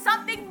doing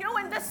something new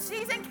in this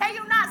season. Can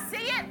you not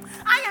see it?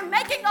 I am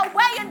making a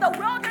way in the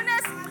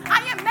wilderness.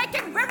 I am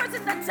making rivers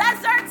in the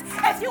desert.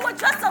 If you would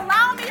just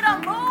allow me to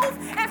move,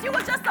 if you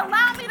would just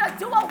allow me to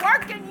do a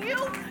work in you,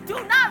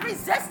 do not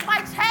resist my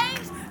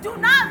change. Do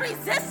not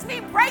resist me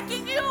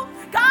breaking you.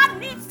 God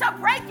needs to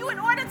break you in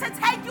order to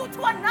take you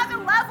to another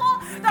level.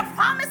 The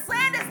promised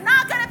land is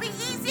not going to be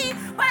easy,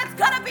 but it's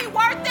going to be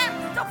worth it.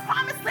 The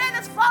promised land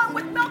is flowing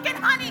with milk and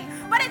honey,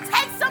 but it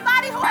takes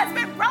somebody who has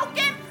been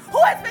broken,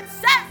 who has been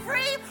set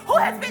free, who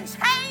has been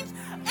changed.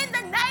 In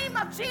the name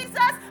of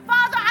Jesus,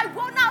 Father, I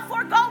will not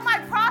forego my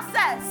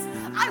process.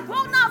 I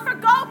will not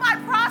forego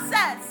my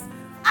process.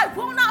 I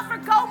will not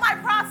forego my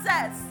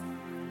process.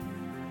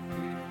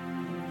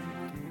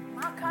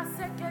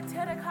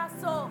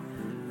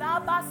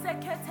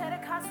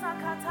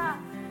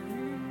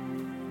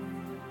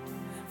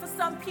 For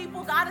some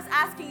people, God is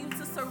asking you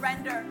to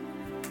surrender.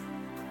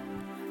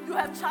 You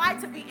have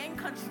tried to be in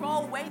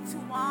control way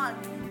too long.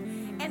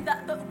 And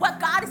what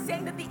God is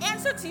saying, that the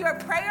answer to your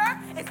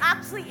prayer is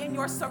actually in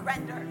your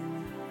surrender.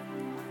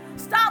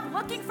 Stop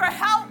looking for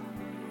help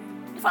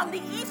from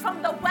the east,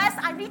 from the west.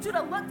 I need you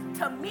to look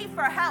to me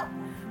for help,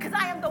 because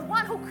I am the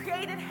one who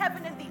created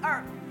heaven and the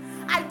earth.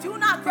 I do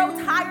not grow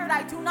tired.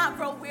 I do not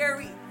grow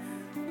weary.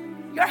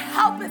 Your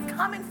help is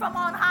coming from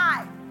on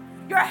high.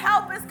 Your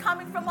help is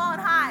coming from on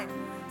high.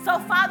 So,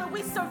 Father,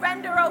 we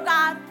surrender, oh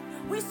God.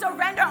 We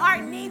surrender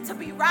our need to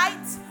be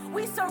right.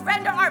 We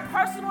surrender our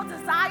personal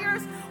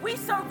desires. We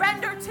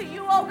surrender to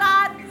you, oh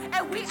God.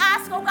 And we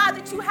ask, oh God,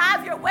 that you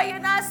have your way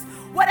in us.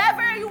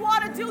 Whatever you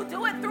want to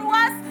do it through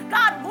us.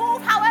 God,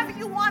 move however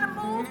you want to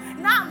move.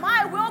 Not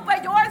my will,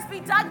 but yours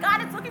be done.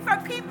 God is looking for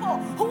people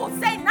who will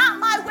say, not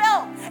my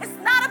will. It's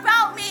not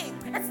about me.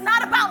 It's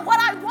not about what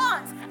I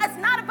want. It's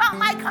not about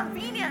my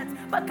convenience.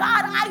 But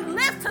God, I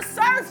live to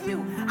serve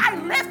you. I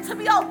live to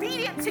be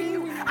obedient to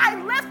you. I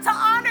live to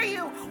honor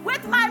you.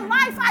 With my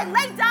life, I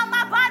lay down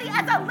my body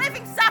as a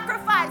living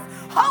sacrifice,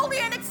 holy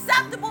and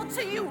acceptable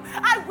to you.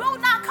 I will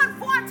not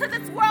conform to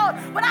this world,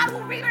 but I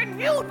will be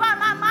renewed by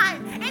my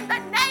mind. In the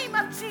name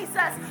of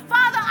Jesus,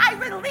 Father, I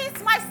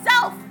release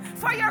myself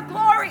for your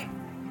glory.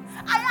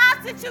 I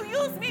ask that you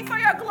use me for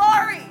your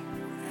glory.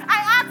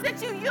 I ask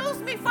that you use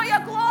me for your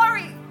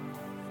glory.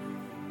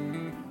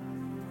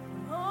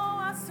 Oh,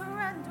 I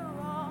surrender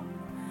all.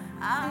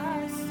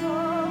 I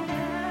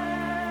surrender.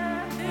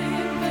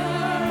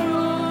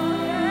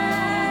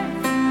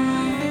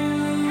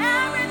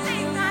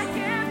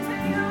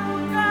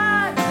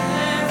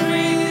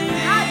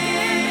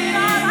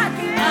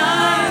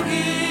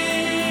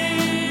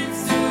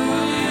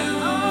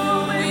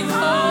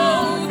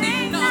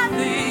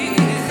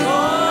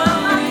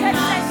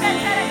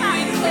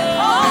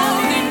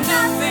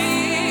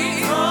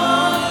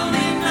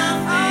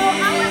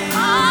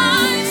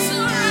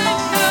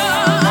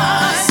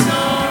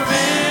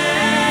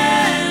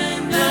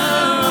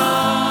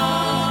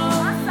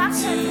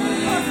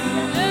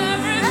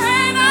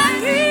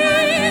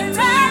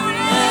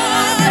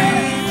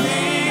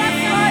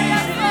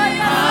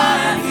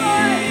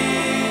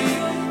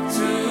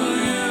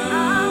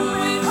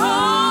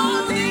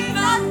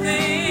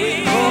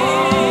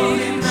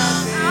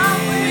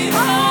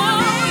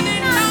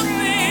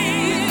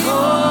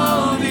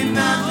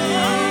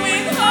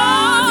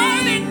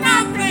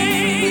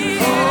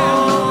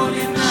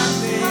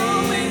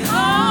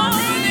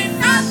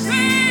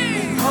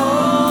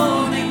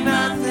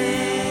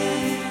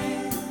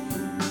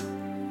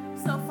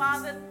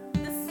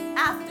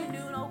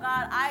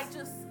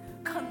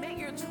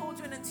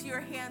 your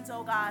hands,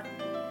 oh God.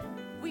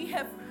 We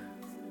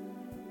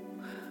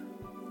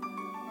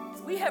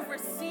have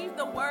received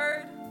the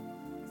word.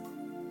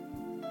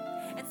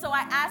 And so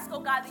I ask, oh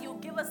God, that you'll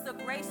give us the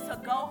grace to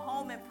go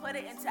home and put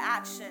it into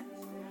action.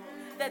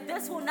 That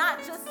this will not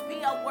just be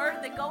a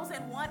word that goes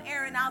in one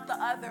ear and out the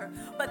other,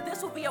 but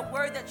this will be a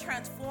word that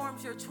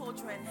transforms your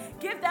children.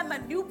 Give them a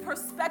new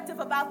perspective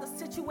about the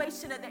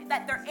situation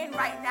that they're in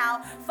right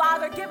now.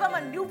 Father, give them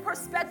a new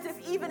perspective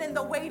even in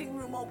the waiting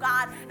room, oh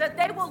God, that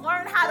they will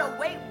learn how to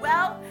wait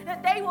well,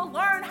 that they will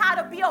learn how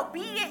to be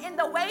obedient in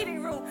the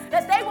waiting room,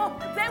 that they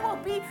will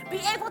be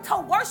able to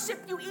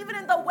worship you even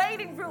in the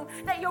waiting room,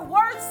 that your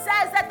word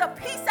says that the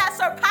peace that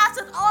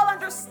surpasses all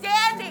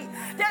understanding,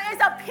 there is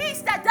a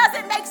peace that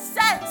doesn't make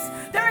sense.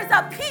 There is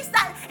a peace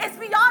that is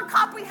beyond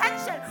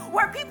comprehension,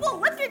 where people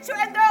look at you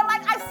and they're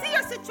like, I see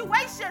your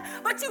situation,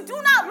 but you do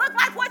not look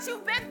like what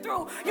you've been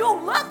through. You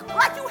look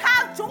like you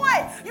have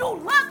joy. You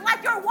look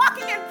like you're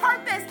walking in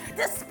purpose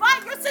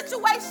despite your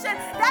situation.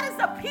 That is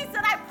the peace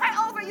that I pray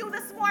over you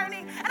this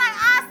morning. And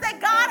I ask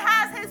that God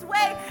has his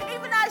way.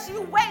 Even as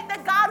you wait,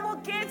 that God will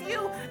give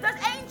you the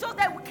angel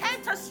that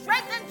came to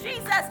strengthen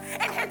Jesus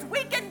in his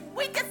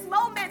weakest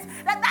moments,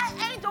 that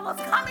angel was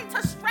coming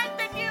to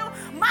strengthen you.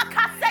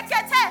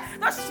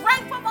 The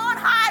strength from on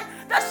high,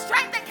 the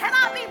strength that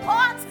cannot be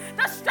bought,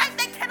 the strength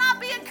that cannot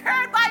be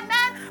incurred by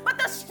men, but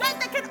the strength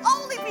that can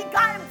only be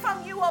gotten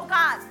from you, oh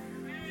God.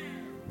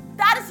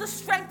 That is the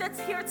strength that's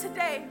here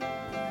today.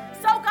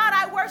 So God,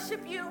 I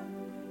worship you.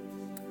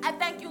 I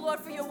thank you,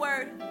 Lord, for your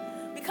word,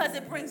 because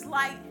it brings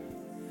light.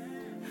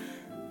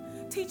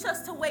 Teach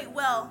us to wait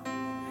well,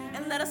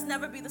 and let us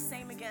never be the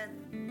same again.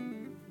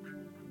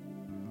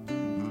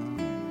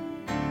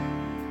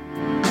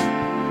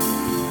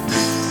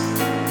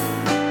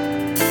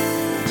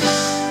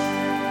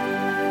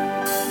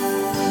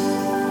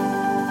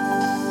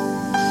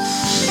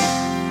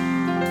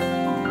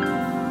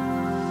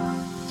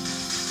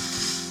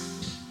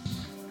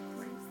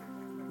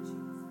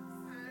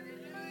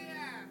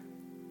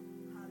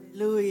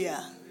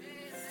 Hallelujah.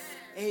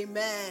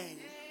 Amen.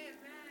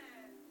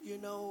 You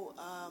know,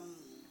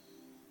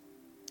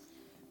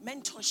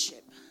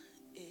 mentorship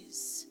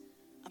is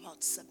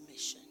about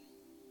submission.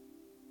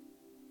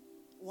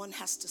 One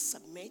has to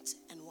submit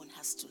and one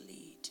has to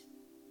lead.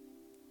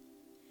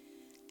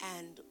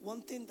 And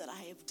one thing that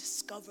I have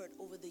discovered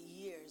over the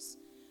years,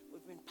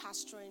 we've been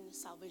pastoring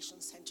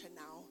Salvation Center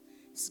now,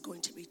 it's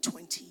going to be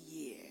 20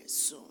 years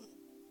soon.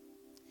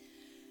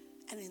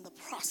 And in the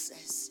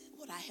process,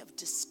 what I have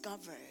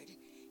discovered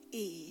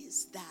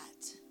is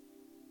that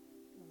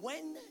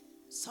when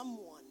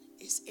someone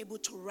is able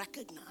to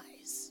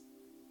recognize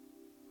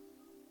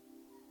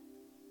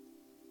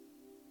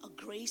a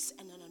grace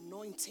and an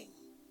anointing,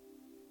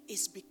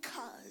 is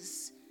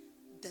because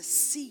the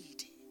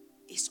seed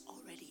is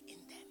already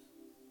in them.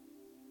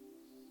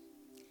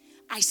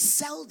 I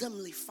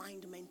seldomly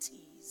find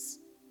mentees.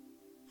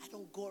 I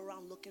don't go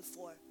around looking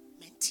for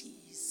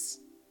mentees.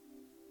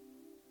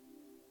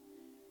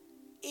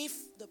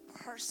 If the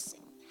person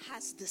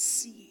has the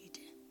seed,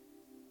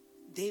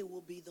 they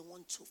will be the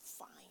one to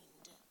find.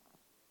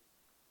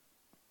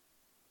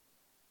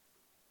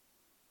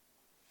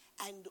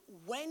 And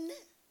when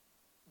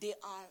they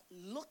are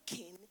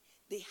looking,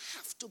 they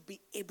have to be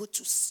able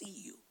to see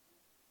you.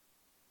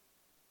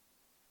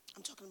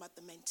 I'm talking about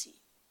the mentee.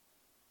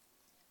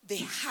 They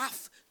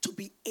have to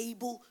be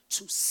able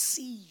to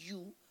see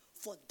you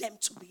for them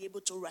to be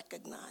able to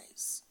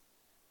recognize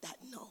that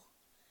no,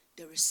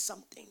 there is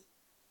something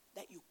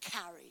that you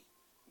carry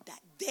that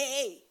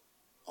they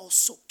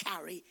also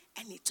carry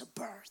and need to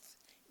birth.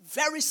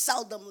 Very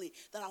seldomly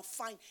that I'll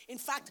find. In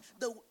fact,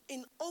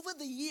 over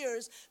the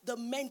years, the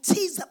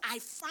mentees that I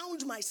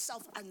found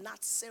myself are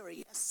not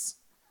serious.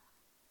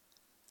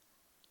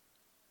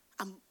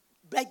 I'm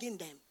begging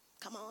them,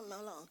 come on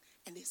along.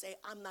 And they say,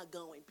 I'm not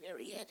going,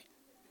 period.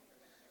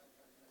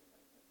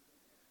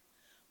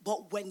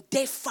 But when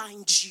they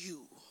find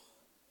you,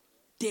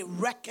 they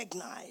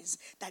recognize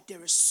that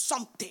there is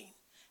something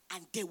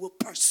and they will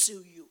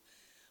pursue you.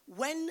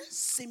 When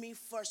Simi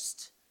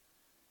first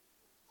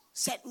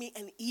sent me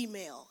an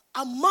email,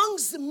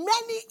 amongst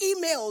many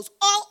emails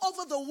all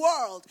over the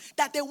world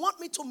that they want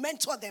me to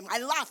mentor them, I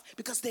laugh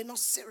because they're not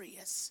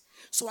serious.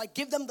 So I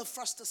give them the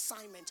first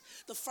assignment.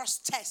 The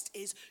first test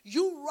is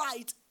you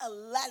write a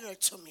letter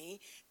to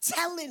me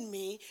telling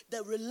me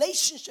the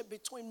relationship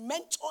between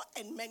mentor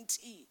and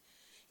mentee.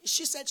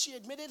 She said, she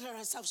admitted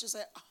herself. She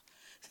said,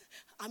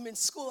 I'm in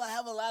school. I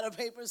have a lot of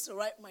papers to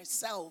write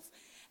myself.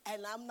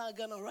 And I'm not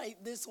going to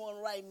write this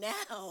one right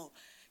now.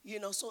 You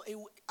know, so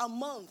a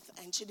month,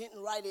 and she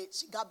didn't write it.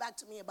 She got back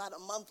to me about a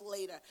month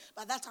later.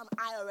 By that time,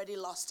 I already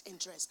lost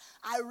interest.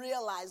 I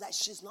realized that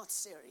she's not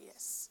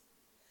serious.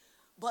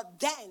 But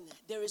then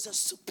there is a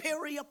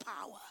superior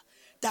power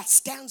that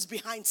stands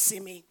behind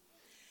Simi,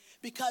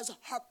 because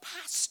her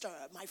pastor,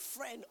 my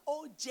friend,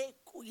 O.J.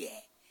 Kuye,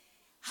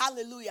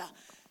 hallelujah,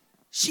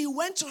 she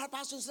went to her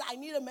pastor and said, I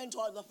need a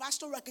mentor. The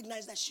pastor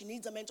recognized that she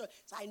needs a mentor.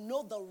 So I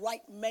know the right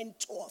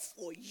mentor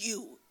for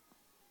you.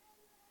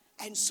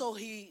 And so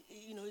he,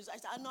 he's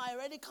like, I know, I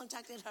already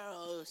contacted her.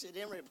 Oh, she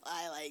didn't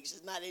reply, like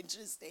she's not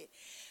interested.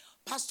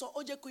 Pastor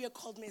Ojekuye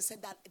called me and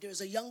said that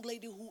there's a young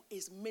lady who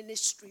is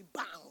ministry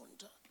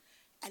bound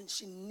and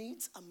she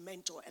needs a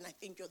mentor, and I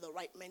think you're the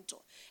right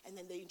mentor. And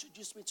then they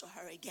introduced me to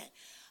her again.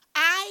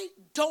 I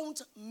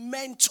don't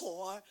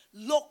mentor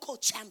local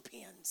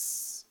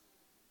champions.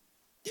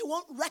 They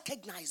won't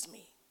recognize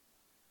me.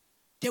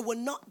 The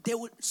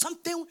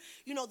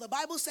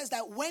Bible says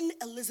that when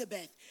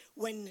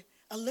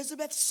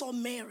Elizabeth saw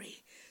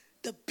Mary,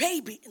 the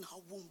baby in her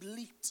womb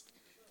leaped.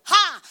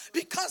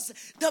 Because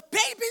the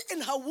baby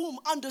in her womb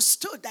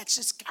understood that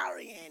she's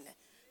carrying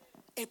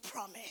a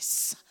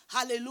promise.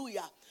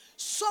 Hallelujah.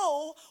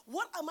 So,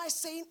 what am I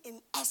saying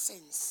in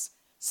essence?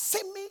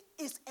 Simi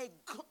is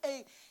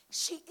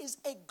she is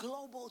a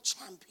global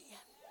champion.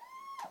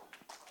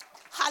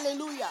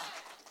 Hallelujah.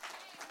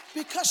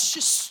 Because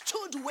she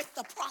stood with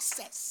the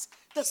process.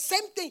 The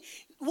same thing,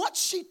 what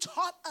she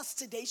taught us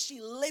today, she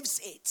lives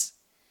it.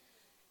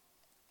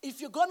 If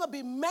you're going to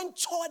be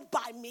mentored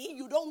by me,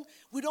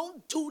 we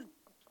don't do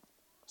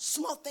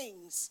small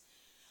things.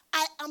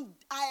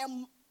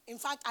 In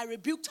fact, I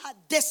rebuked her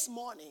this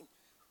morning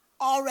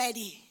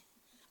already.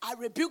 And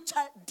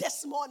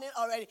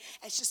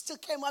she still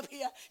came up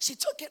here. She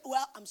took it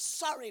well. I'm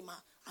sorry, ma.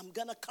 I'm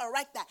going to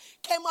correct that.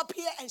 Came up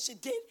here and she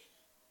did.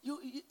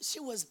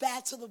 She was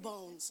bad to the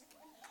bones.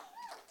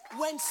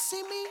 When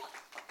Simi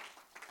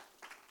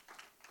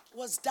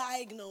was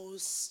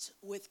diagnosed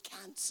with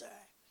cancer,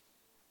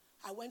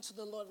 I went to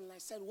the Lord and I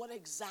said, what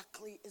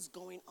exactly is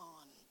going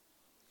on?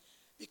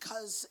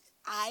 Because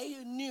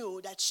I knew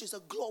that she's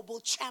a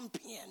global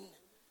champion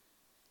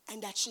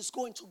and that she's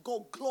going to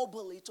go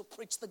globally to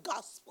preach the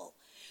gospel.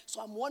 So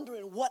I'm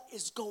wondering what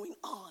is going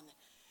on.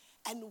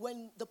 And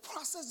when the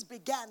process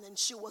began and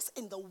she was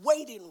in the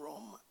waiting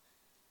room,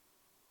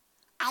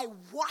 I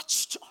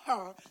watched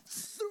her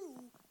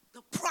through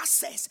the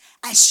process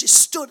as she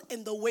stood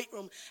in the wait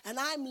room. And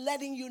I'm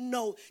letting you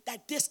know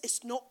that this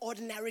is no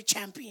ordinary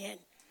champion.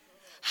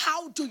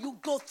 How do you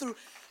go through?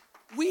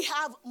 We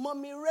have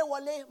Mommy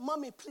Rewale.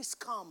 Mommy, please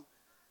come.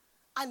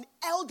 An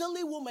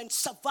elderly woman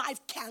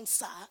survived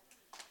cancer,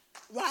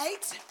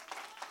 right?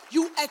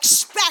 You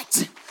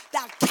expect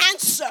that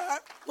cancer,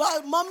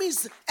 well,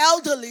 Mommy's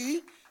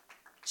elderly.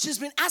 She's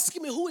been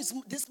asking me, who is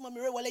this Mommy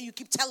Rewale you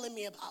keep telling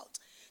me about?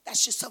 That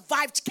she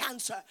survived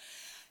cancer.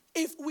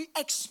 If we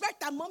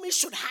expect that Mommy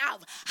should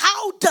have,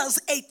 how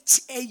does a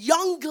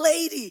young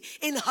lady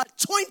in her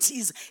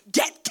 20s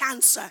get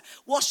cancer?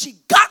 Well, she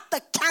got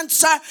the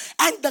cancer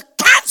and the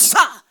cancer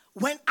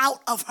went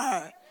out of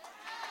her.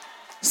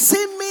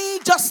 Simi,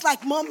 just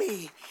like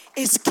Mommy,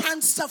 is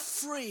cancer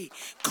free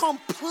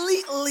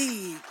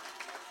completely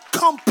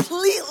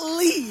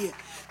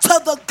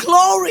to the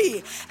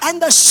glory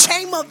and the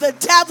shame of the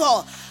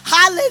devil.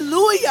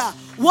 Hallelujah.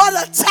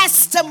 What a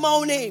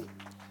testimony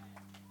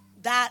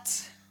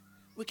that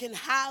we can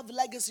have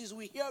legacies.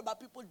 We hear about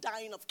people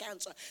dying of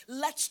cancer.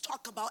 Let's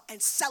talk about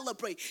and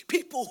celebrate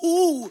people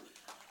who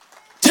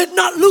did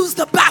not lose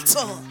the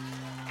battle.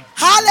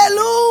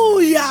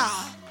 Hallelujah.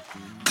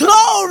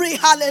 Glory,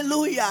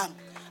 hallelujah.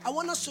 I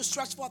want us to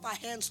stretch forth our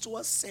hands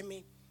towards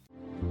Simi.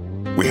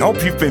 We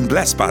hope you've been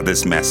blessed by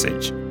this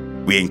message.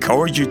 We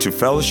encourage you to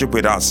fellowship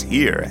with us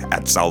here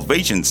at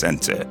Salvation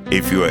Center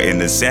if you are in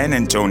the San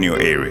Antonio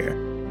area.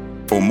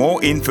 For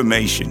more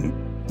information,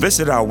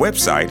 visit our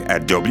website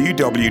at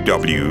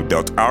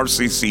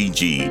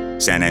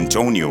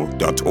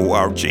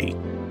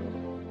www.rccgsanantonio.org.